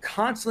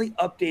constantly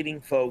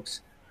updating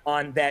folks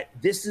on that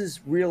this is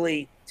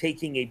really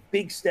taking a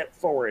big step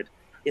forward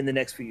in the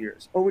next few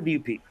years. Over to you,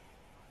 Pete.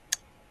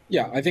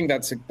 Yeah, I think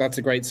that's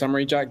a great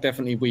summary, Jack.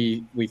 Definitely,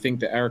 we think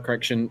that error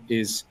correction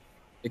is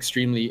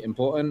extremely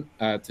important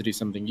to do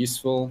something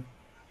useful.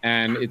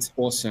 And it's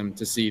awesome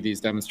to see these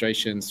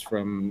demonstrations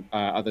from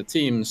other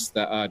teams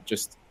that are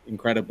just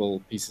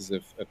incredible pieces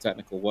of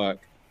technical work.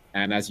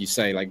 And as you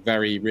say, like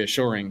very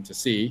reassuring to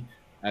see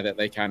that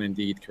they can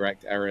indeed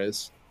correct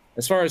errors.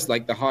 As far as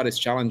like the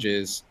hardest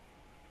challenges,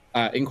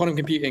 in quantum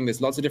computing, there's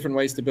lots of different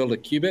ways to build a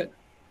qubit.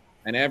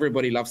 And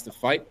everybody loves to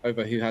fight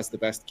over who has the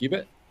best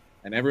qubit.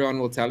 And everyone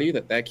will tell you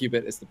that their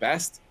qubit is the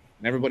best.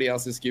 And everybody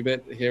else's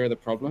qubit, here are the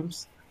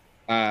problems.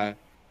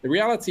 The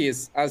reality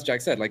is, as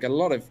Jack said, like a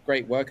lot of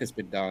great work has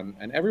been done,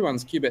 and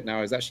everyone's qubit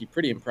now is actually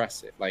pretty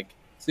impressive. Like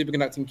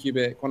superconducting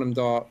qubit, quantum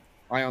dot,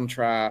 ion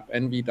trap,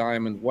 NV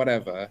diamond,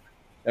 whatever,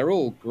 they're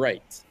all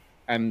great.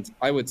 And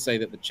I would say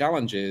that the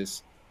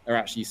challenges are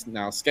actually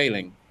now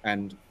scaling.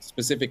 And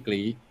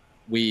specifically,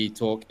 we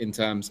talk in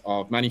terms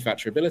of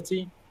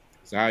manufacturability.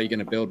 So how are you going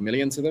to build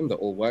millions of them that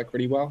all work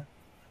really well?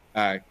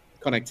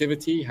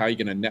 Connectivity, how are you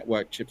going to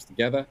network chips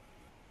together?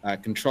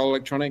 Control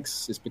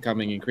electronics is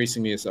becoming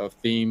increasingly a sort of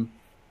theme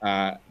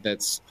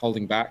that's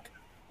holding back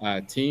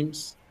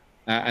teams.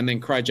 And then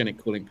cryogenic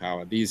cooling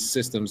power. These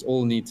systems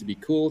all need to be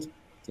cooled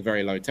to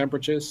very low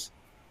temperatures.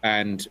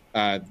 And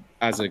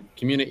as a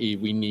community,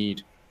 we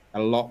need a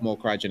lot more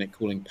cryogenic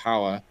cooling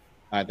power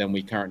than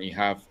we currently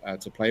have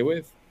to play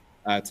with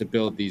to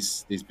build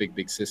these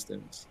big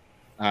systems.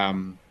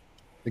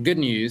 The good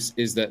news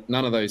is that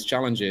none of those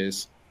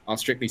challenges are,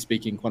 strictly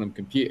speaking, quantum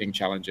computing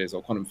challenges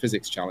or quantum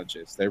physics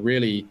challenges. They're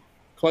really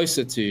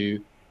closer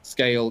to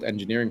scaled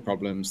engineering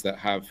problems that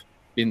have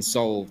been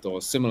solved,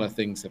 or similar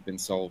things have been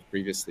solved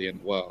previously in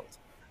the world.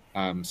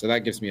 So that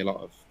gives me a lot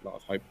of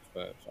hope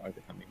for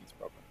overcoming these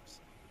problems.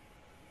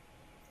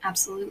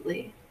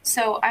 Absolutely.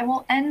 So I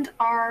will end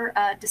our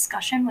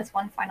discussion with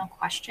one final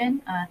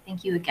question.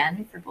 Thank you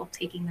again for both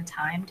taking the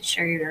time to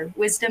share your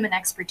wisdom and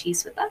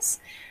expertise with us.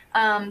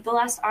 The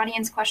last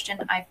audience question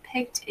I've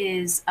picked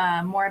is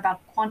more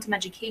about quantum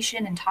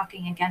education and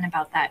talking again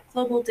about that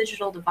global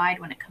digital divide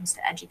when it comes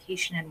to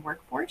education and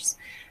workforce.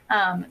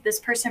 This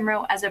person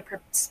wrote, as a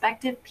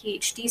prospective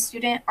PhD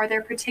student, are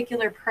there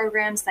particular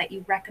programs that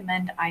you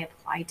recommend I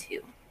apply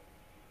to?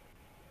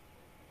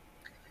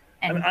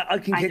 And I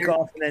can kick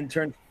off and then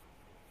turn.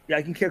 Yeah,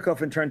 I can kick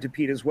off and turn to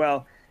Pete as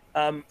well.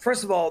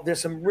 First of all,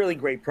 there's some really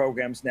great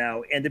programs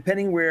now, and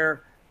depending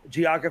where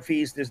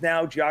geographies, there's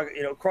now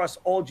across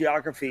all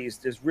geographies,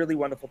 there's really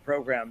wonderful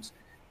programs.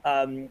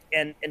 And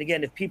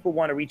again, if people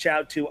want to reach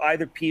out to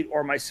either Pete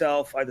or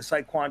myself, either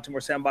PsiQuantum or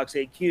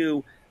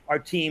SandboxAQ, our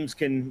teams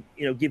can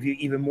give you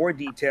even more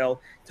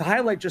detail. To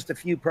highlight just a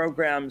few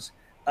programs,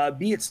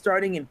 be it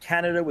starting in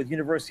Canada with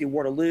University of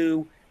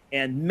Waterloo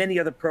and many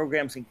other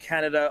programs in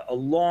Canada, a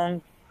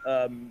long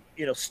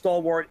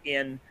stalwart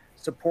in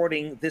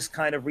supporting this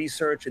kind of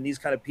research and these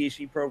kind of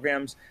PhD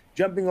programs.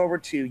 Jumping over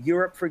to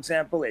Europe, for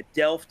example, at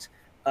Delft,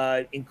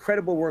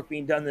 incredible work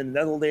being done in the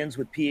Netherlands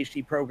with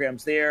PhD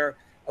programs there.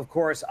 Of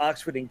course,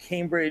 Oxford and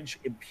Cambridge,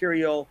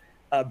 Imperial,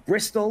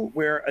 Bristol,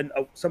 where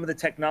some of the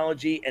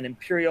technology and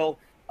Imperial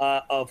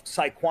of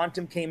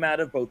PsiQuantum came out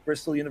of, both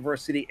Bristol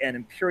University and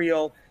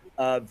Imperial.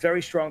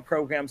 Very strong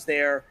programs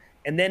there.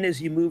 And then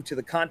as you move to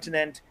the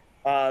continent,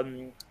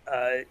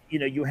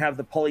 you have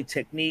the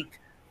Polytechnique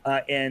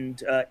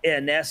and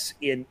ENS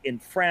in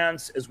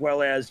France, as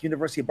well as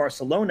University of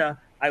Barcelona,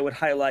 I would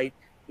highlight,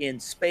 in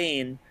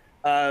Spain.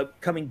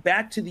 Coming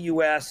back to the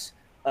US,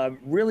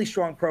 really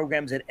strong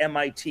programs at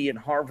MIT and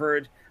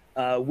Harvard.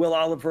 Will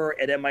Oliver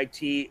at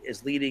MIT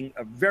is leading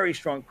a very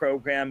strong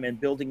program and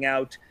building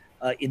out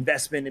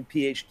investment in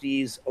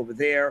PhDs over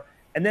there.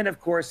 And then, of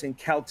course, in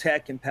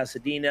Caltech in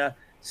Pasadena,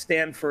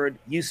 Stanford,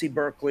 UC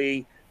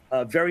Berkeley,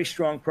 very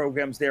strong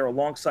programs there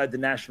alongside the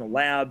national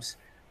labs.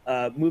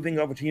 Moving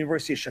over to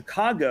University of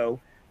Chicago,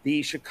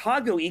 the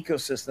Chicago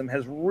ecosystem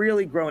has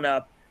really grown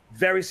up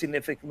very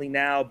significantly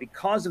now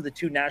because of the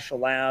two national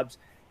labs,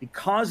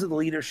 because of the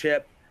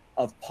leadership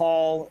of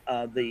Paul,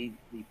 the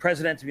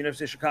president of the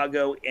University of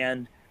Chicago,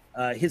 and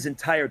his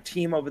entire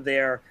team over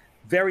there.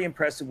 Very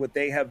impressive what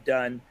they have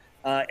done.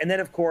 And then,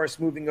 of course,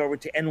 moving over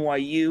to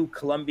NYU,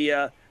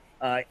 Columbia,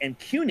 and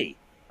CUNY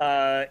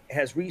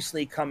has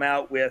recently come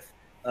out with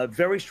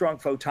very strong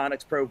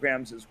photonics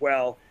programs as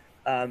well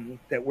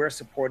that we're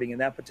supporting in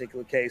that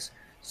particular case.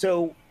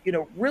 So,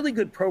 really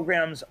good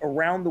programs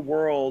around the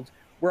world.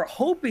 We're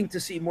hoping to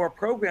see more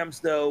programs,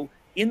 though,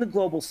 in the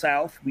Global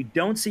South. We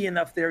don't see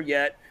enough there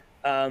yet.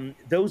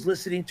 Those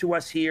listening to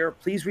us here,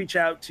 please reach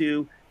out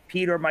to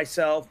Pete or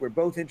myself. We're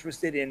both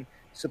interested in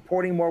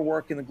supporting more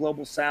work in the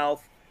Global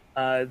South.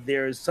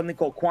 There's something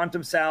called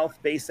Quantum South,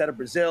 based out of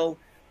Brazil,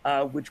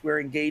 which we're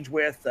engaged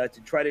with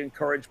to try to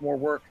encourage more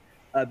work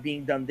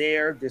being done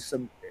there. There's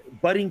some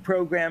budding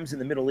programs in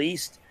the Middle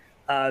East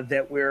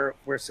that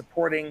we're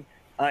supporting.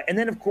 And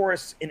then, of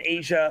course, in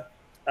Asia,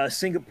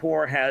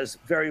 Singapore has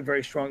very,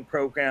 very strong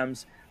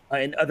programs,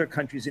 and other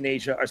countries in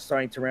Asia are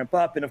starting to ramp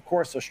up. And, of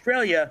course,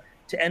 Australia,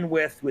 to end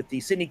with the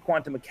Sydney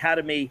Quantum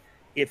Academy.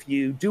 If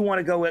you do want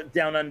to go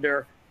down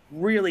under,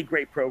 really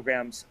great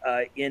programs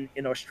in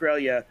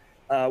Australia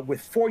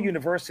with 4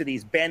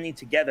 universities banding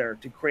together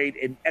to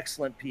create an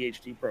excellent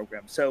PhD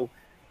program. So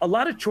a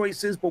lot of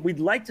choices, but we'd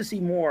like to see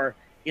more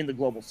in the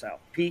Global South.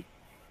 Pete?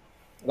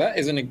 That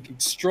is an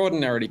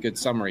extraordinarily good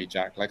summary,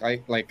 Jack.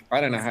 I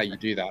don't know how you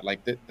do that.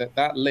 Like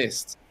that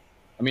list.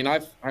 I mean,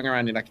 I've hung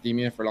around in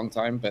academia for a long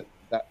time, but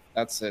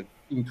that's an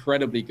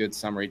incredibly good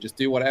summary. Just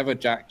do whatever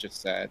Jack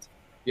just said.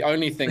 The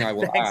only thing I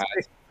will add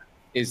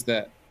is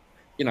that,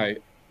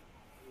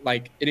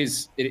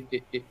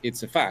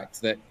 it's a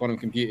fact that quantum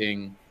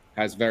computing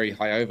has very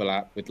high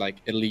overlap with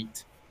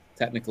elite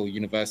technical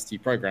university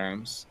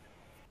programs.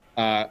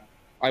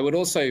 I would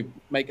also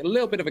make a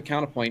little bit of a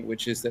counterpoint,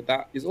 which is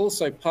that is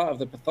also part of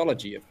the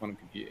pathology of quantum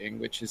computing,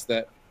 which is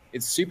that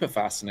it's super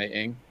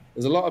fascinating.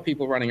 There's a lot of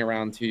people running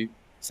around who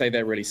say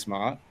they're really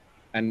smart,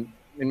 and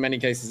in many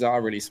cases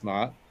are really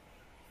smart.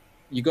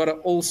 You got to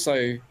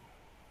also,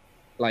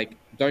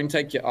 don't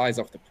take your eyes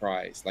off the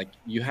prize.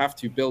 You have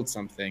to build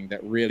something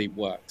that really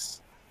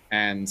works.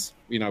 And,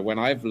 when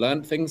I've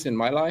learned things in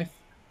my life,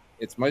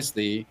 it's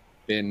mostly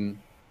been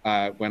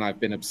when I've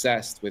been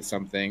obsessed with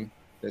something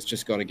that's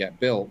just got to get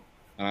built.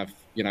 And I've,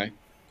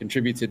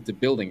 contributed to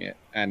building it.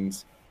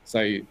 And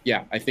so,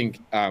 yeah, I think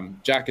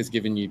Jack has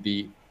given you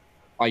the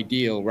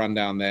ideal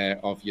rundown there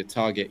of your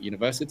target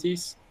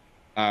universities,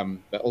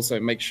 but also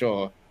make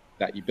sure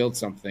that you build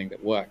something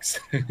that works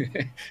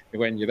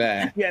when you're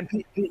there. Yeah, and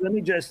Pete, let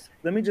me just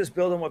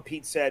build on what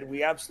Pete said.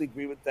 We absolutely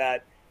agree with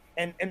that.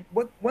 And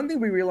one thing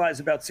we realized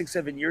about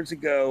 6-7 years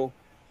ago,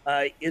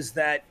 is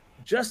that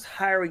just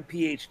hiring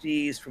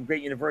PhDs from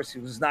great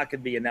universities was not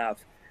going to be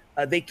enough.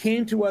 They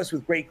came to us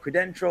with great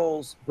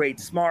credentials, great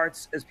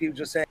smarts, as people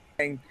just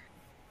saying,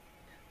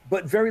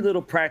 but very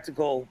little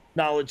practical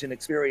knowledge and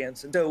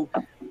experience. And so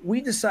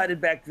we decided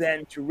back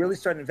then to really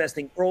start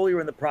investing earlier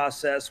in the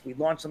process. We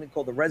launched something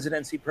called the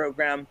residency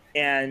program,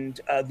 and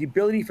the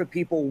ability for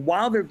people,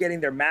 while they're getting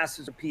their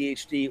master's or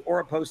PhD or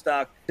a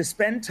postdoc, to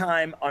spend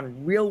time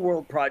on real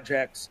world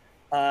projects,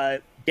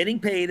 getting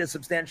paid a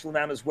substantial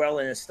amount as well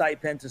in a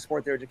stipend to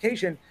support their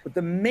education. But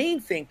the main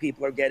thing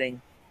people are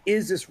getting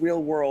is this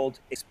real world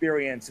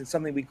experience. It's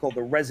something we call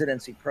the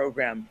residency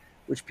program,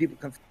 which people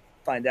can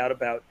find out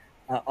about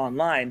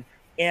online.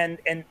 And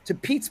to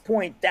Pete's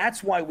point,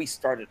 that's why we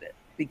started it,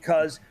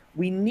 because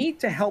we need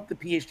to help the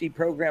PhD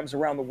programs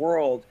around the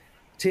world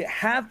to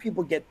have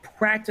people get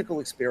practical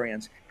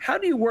experience. How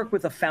do you work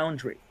with a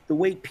foundry the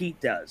way Pete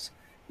does,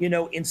 you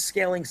know, in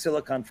scaling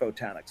silicon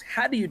photonics?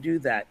 How do you do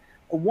that?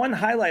 One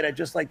highlight I'd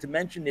just like to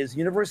mention is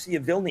University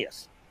of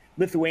Vilnius,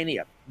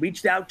 Lithuania,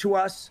 reached out to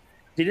us,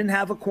 didn't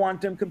have a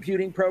quantum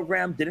computing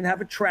program, didn't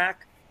have a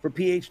track for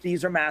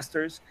PhDs or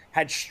masters,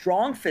 had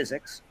strong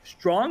physics,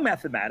 strong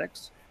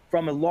mathematics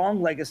from a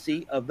long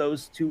legacy of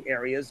those two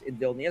areas in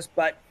Vilnius,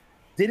 but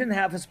didn't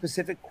have a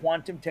specific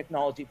quantum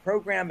technology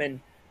program.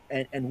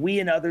 And we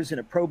and others in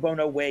a pro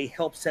bono way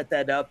helped set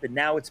that up. And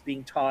now it's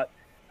being taught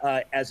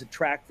as a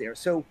track there.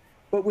 So,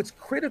 but what's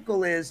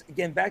critical is,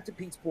 again, back to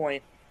Pete's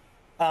point,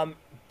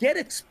 get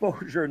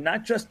exposure,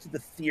 not just to the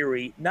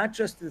theory, not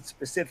just to the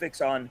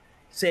specifics on,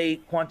 say,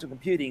 quantum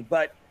computing,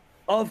 but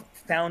of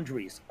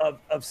foundries,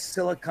 of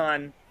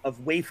silicon,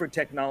 of wafer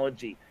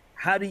technology.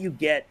 How do you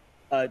get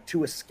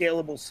to a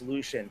scalable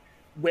solution?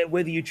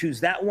 Whether you choose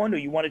that one or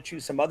you want to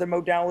choose some other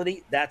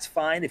modality, that's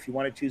fine. If you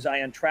want to choose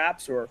ion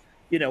traps or,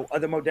 you know,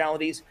 other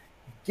modalities,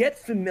 get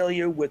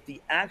familiar with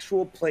the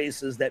actual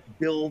places that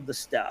build the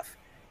stuff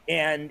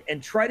and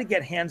try to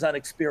get hands-on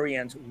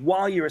experience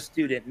while you're a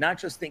student, not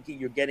just thinking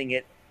you're getting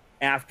it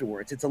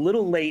afterwards. It's a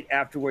little late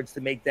afterwards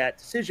to make that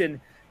decision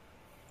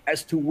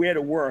as to where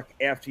to work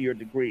after your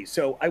degree.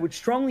 So I would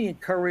strongly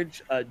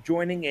encourage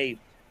joining an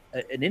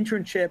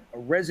internship, a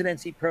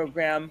residency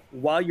program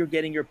while you're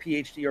getting your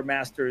PhD or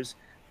master's,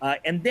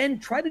 and then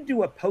try to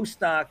do a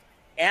postdoc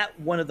at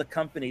one of the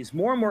companies.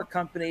 More and more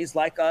companies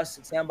like us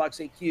at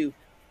SandboxAQ,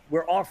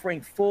 we're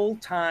offering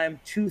full-time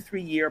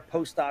 2-3 year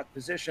postdoc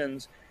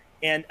positions,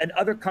 and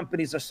other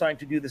companies are starting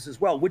to do this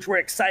as well, which we're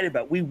excited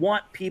about. We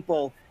want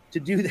people to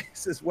do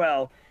this as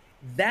well.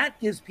 That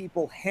gives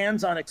people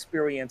hands-on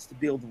experience to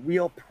build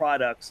real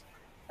products.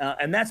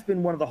 And that's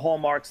been one of the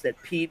hallmarks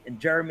that Pete and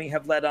Jeremy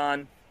have led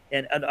on,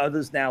 and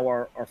others now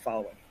are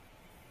following.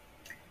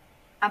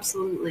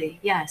 Absolutely.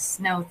 Yes.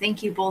 No,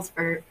 thank you both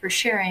for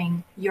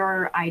sharing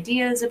your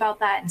ideas about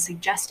that and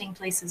suggesting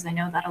places. I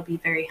know that'll be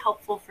very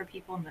helpful for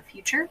people in the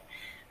future.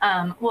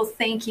 Well,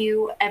 thank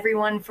you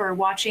everyone for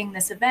watching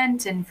this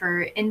event and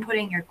for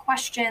inputting your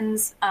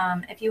questions.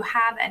 If you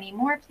have any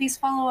more, please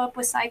follow up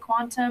with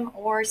PsiQuantum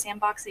or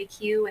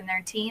SandboxAQ and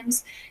their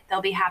teams.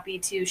 They'll be happy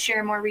to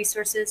share more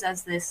resources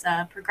as this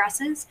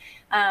progresses.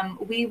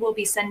 We will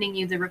be sending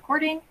you the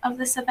recording of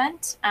this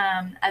event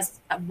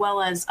as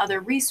well as other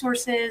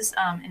resources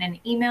in an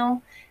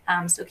email.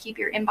 So keep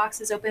your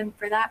inboxes open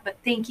for that. But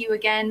thank you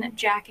again,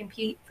 Jack and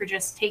Pete, for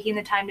just taking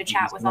the time to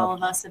chat with all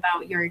of us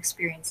about your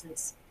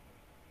experiences.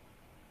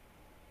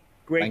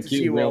 Great to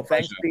see you all.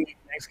 Thanks, Pete.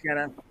 Thanks,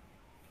 Kenna.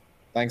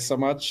 Thanks so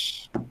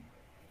much.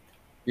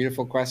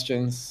 Beautiful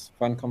questions,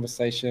 fun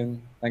conversation.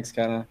 Thanks,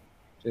 Kenna.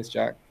 Cheers,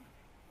 Jack.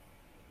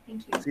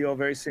 Thank you. See you all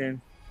very soon.